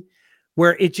 19?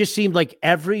 Where it just seemed like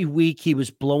every week he was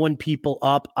blowing people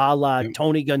up, a la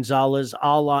Tony Gonzalez,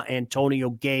 a la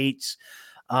Antonio Gates,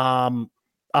 a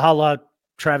la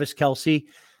Travis Kelce.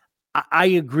 I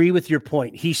agree with your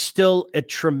point. He's still a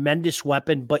tremendous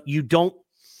weapon, but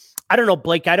I don't know,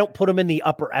 Blake. I don't put him in the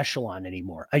upper echelon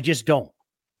anymore. I just don't.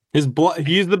 He's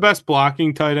the best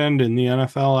blocking tight end in the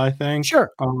NFL, I think. Sure.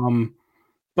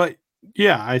 But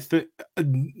yeah, I think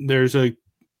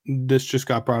this just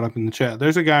got brought up in the chat.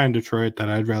 There's a guy in Detroit that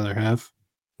I'd rather have.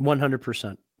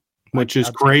 100%. Which is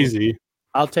crazy.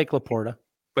 I'll take Laporta.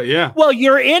 But yeah. Well,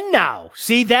 you're in now.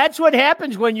 See, that's what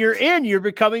happens when you're in. You're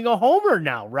becoming a homer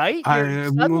now, right?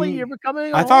 Suddenly you're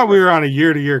becoming a homer. I thought we were on a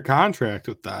year-to-year contract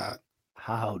with that.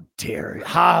 How dare you?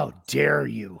 How dare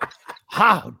you?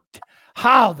 How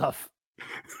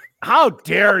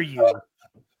dare you?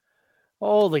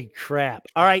 Holy crap.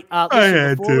 All right.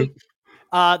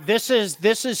 This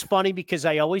is funny because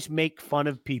I always make fun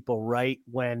of people, right?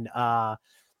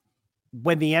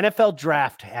 When the NFL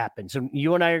draft happens, and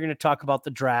you and I are going to talk about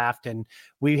the draft, and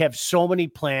we have so many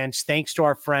plans, thanks to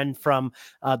our friend from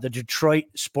the Detroit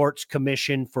Sports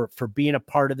Commission for being a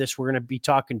part of this. We're going to be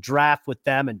talking draft with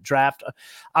them and draft.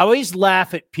 I always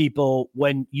laugh at people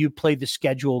when you play the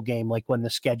schedule game, like when the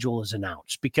schedule is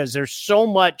announced, because there's so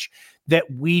much that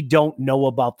we don't know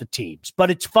about the teams, but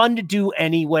it's fun to do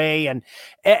anyway. And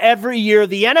every year,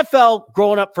 the NFL,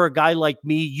 growing up for a guy like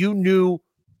me, you knew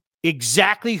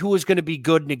exactly who was going to be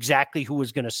good and exactly who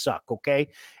was going to suck. Okay.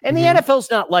 And the NFL's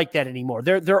not like that anymore.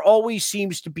 There always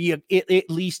seems to be at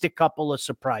least a couple of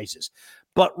surprises.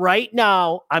 But right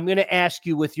now, I'm going to ask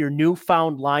you, with your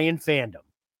newfound Lion fandom,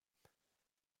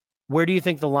 where do you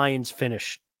think the Lions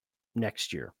finish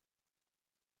next year?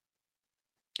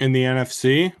 In the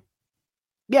NFC?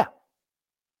 Yeah.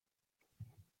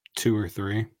 2 or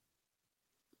 3.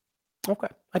 Okay.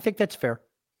 I think that's fair.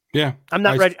 Yeah. I'm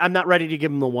not ready. I'm not ready to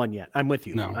give them the one yet. I'm with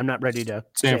you. No. I'm not ready to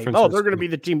San say, Francisco. oh, they're going to be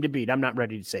the team to beat. I'm not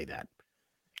ready to say that.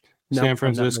 No, San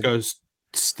Francisco's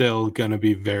still going to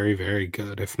be very, very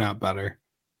good, if not better.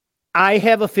 I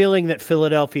have a feeling that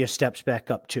Philadelphia steps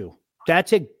back up too.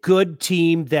 That's a good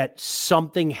team that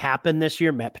something happened this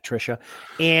year, Matt Patricia,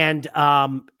 and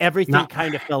everything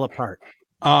kind of fell apart.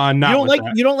 Not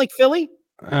You don't like Philly?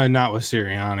 Not with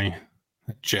Sirianni.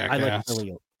 Jackass. I like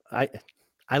Philly.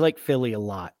 I like Philly a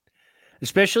lot,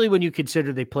 especially when you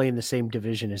consider they play in the same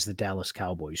division as the Dallas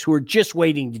Cowboys, who are just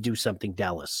waiting to do something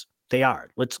Dallas. They are.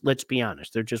 Let's be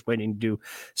honest. They're just waiting to do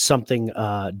something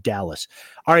Dallas.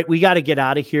 All right, we got to get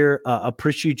out of here.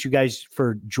 Appreciate you guys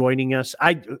for joining us.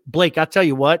 Blake, I'll tell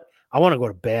you what. I want to go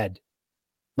to bed.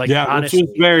 Honestly, this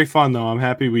was very fun though. I'm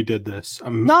happy we did this.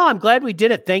 I'm glad we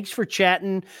did it. Thanks for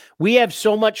chatting. We have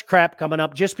so much crap coming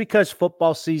up just because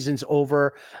football season's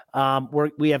over.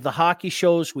 We have the hockey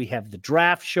shows, we have the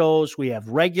draft shows, we have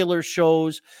regular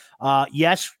shows.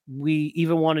 Yes, we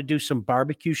even want to do some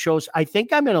barbecue shows. I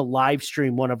think I'm going to live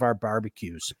stream one of our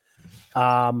barbecues.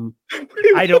 I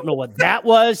don't know what that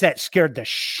was. That scared the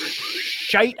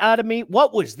shite out of me.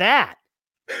 What was that?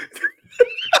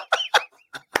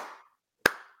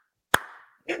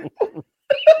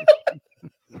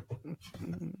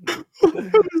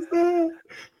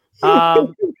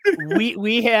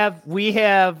 We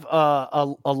have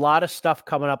a lot of stuff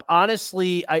coming up.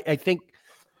 Honestly, I think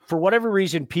for whatever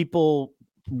reason, people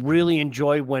really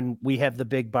enjoy when we have the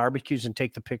big barbecues and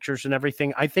take the pictures and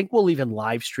everything. I think we'll even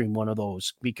live stream one of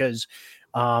those because,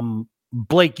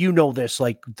 Blake, you know this,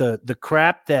 like the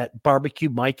crap that Barbecue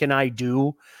Mike and I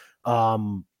do.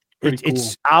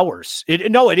 It's ours.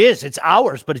 It is. It's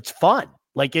ours, but it's fun.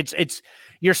 Like it's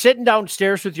you're sitting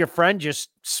downstairs with your friend, just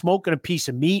smoking a piece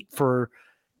of meat for.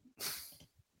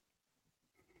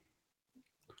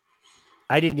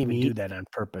 I didn't even do that on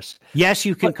purpose. Yes,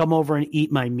 you can come over and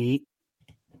eat my meat.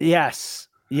 Yes,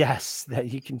 that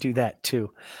you can do that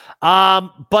too.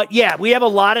 But yeah, we have a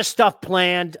lot of stuff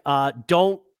planned.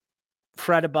 Don't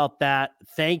fret about that.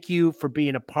 Thank you for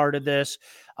being a part of this.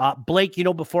 Blake,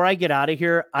 before I get out of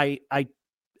here, I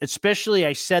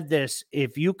said this,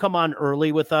 if you come on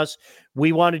early with us,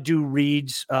 we want to do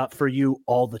reads for you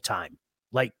all the time.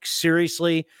 Like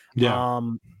seriously. Yeah.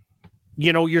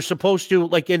 You're supposed to,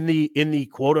 like in the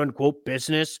quote unquote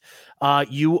business,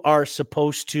 you are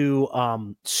supposed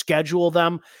to schedule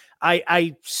them.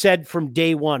 I said from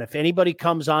day one, if anybody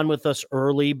comes on with us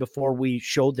early before we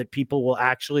showed that people will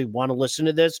actually want to listen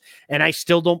to this, and I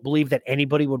still don't believe that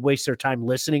anybody would waste their time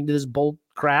listening to this bull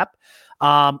crap.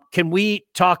 Can we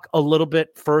talk a little bit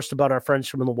first about our friends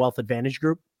from the Wealth Advantage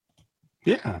Group?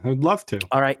 Yeah, I'd love to.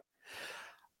 All right.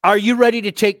 Are you ready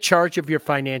to take charge of your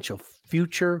financial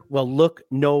future? Well, look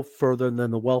no further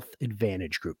than the Wealth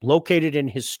Advantage Group, located in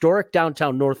historic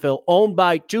downtown Northville, owned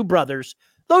by two brothers.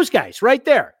 Those guys right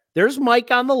there. There's Mike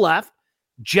on the left,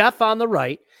 Jeff on the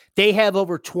right. They have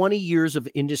over 20 years of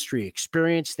industry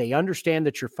experience. They understand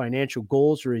that your financial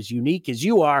goals are as unique as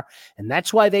you are, and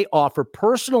that's why they offer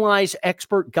personalized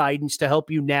expert guidance to help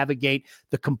you navigate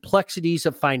the complexities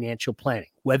of financial planning.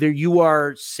 Whether you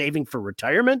are saving for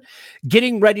retirement,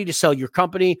 getting ready to sell your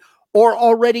company, or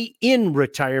already in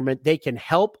retirement, they can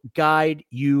help guide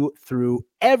you through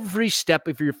every step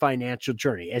of your financial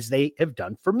journey, as they have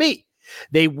done for me.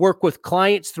 They work with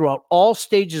clients throughout all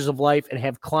stages of life and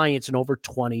have clients in over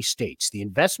 20 states. The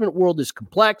investment world is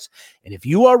complex, and if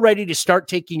you are ready to start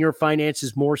taking your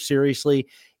finances more seriously,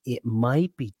 it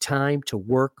might be time to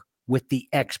work with the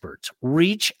experts.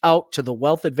 Reach out to the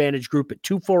Wealth Advantage Group at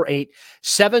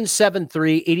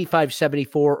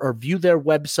 248-773-8574 or view their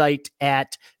website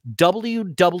at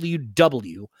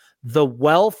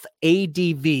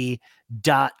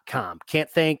www.thewealthadv.com. Can't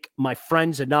thank my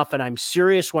friends enough, and I'm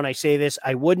serious when I say this.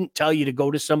 I wouldn't tell you to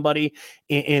go to somebody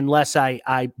unless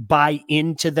I buy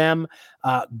into them.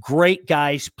 Great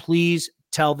guys. Please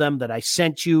tell them that I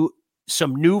sent you.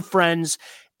 Some new friends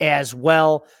as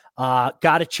well.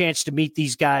 Got a chance to meet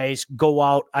these guys, go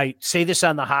out. I say this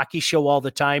on the hockey show all the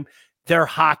time. They're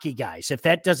hockey guys. If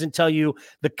that doesn't tell you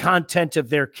the content of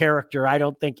their character, I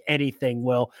don't think anything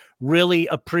will. Really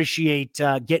appreciate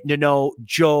getting to know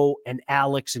Joe and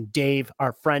Alex and Dave,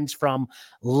 our friends from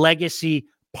Legacy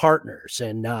Partners.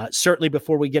 And certainly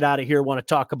before we get out of here, I want to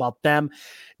talk about them.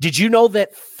 Did you know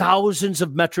that thousands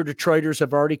of Metro Detroiters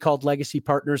have already called Legacy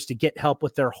Partners to get help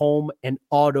with their home and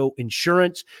auto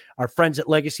insurance? Our friends at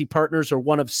Legacy Partners are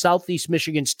one of Southeast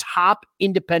Michigan's top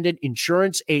independent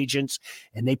insurance agents,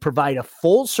 and they provide a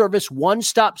full-service,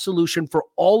 one-stop solution for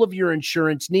all of your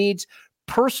insurance needs,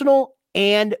 personal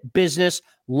and business,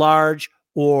 large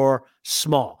or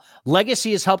small.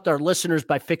 Legacy has helped our listeners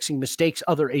by fixing mistakes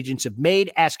other agents have made,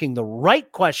 asking the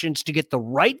right questions to get the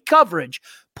right coverage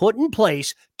put in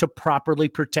place to properly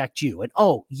protect you. And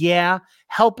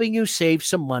helping you save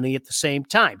some money at the same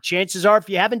time. Chances are, if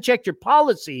you haven't checked your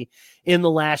policy in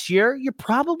the last year, you're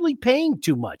probably paying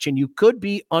too much and you could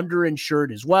be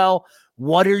underinsured as well.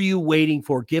 What are you waiting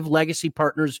for? Give Legacy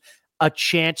Partners a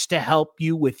chance to help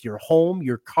you with your home,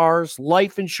 your cars,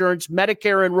 life insurance,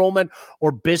 Medicare enrollment,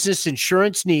 or business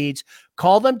insurance needs.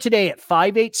 Call them today at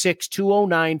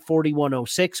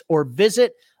 586-209-4106 or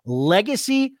visit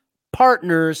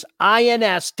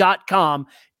legacypartnersins.com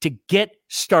to get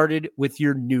started with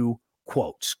your new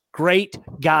quotes. Great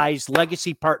guys,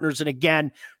 Legacy Partners. And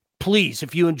again, please,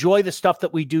 if you enjoy the stuff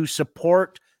that we do,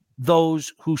 support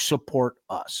those who support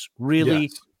us. Really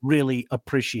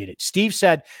appreciate it. Steve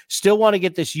said, still want to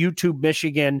get this YouTube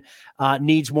Michigan,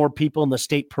 needs more people in the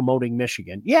state promoting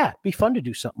Michigan. Yeah, it'd be fun to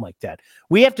do something like that.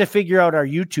 We have to figure out our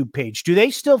YouTube page. Do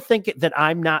they still think that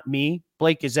I'm not me?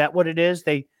 Blake, is that what it is?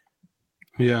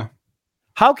 Yeah.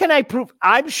 How can I prove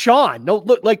I'm Sean? No,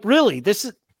 look, like really,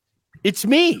 it's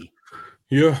me.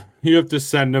 You have to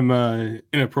send them an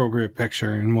inappropriate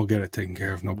picture and we'll get it taken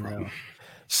care of. No problem.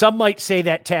 Some might say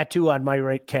that tattoo on my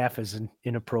right calf is an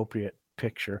inappropriate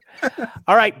picture.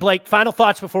 All right, Blake, final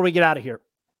thoughts before we get out of here.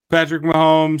 Patrick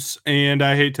Mahomes, and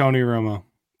I hate Tony Romo.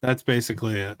 That's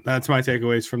basically it. That's my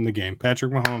takeaways from the game.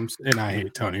 Patrick Mahomes, and I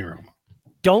hate Tony Romo.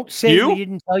 Don't say we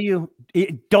didn't tell you.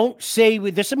 Don't say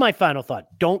this is my final thought.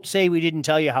 Don't say we didn't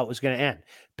tell you how it was going to end.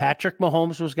 Patrick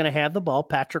Mahomes was going to have the ball.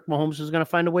 Patrick Mahomes was going to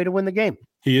find a way to win the game.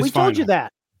 We told you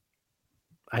that.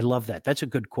 I love that. That's a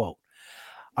good quote.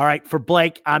 All right, for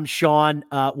Blake, I'm Sean.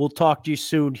 We'll talk to you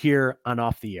soon here on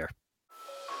Off the Air.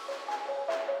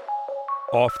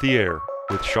 Off the Air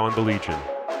with Sean Baligian,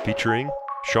 featuring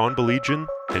Sean Baligian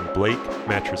and Blake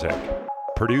Matrazak.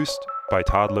 Produced by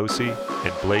Todd Losey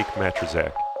and Blake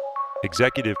Matrazak.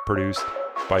 Executive produced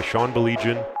by Sean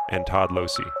Baligian and Todd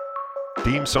Losey.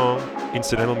 Theme song,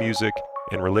 incidental music,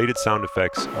 and related sound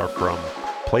effects are from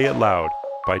Play It Loud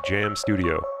by Jam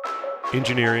Studio.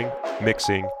 Engineering,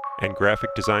 mixing, and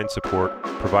graphic design support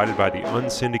provided by the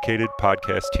Unsyndicated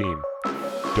Podcast team.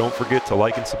 Don't forget to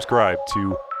like and subscribe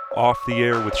to Off the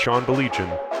Air with Sean Baligian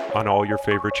on all your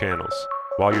favorite channels.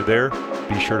 While you're there,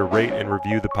 be sure to rate and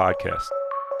review the podcast.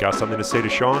 Got something to say to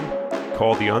Sean?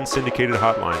 Call the Unsyndicated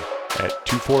hotline at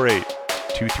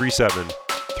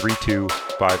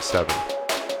 248-237-3257.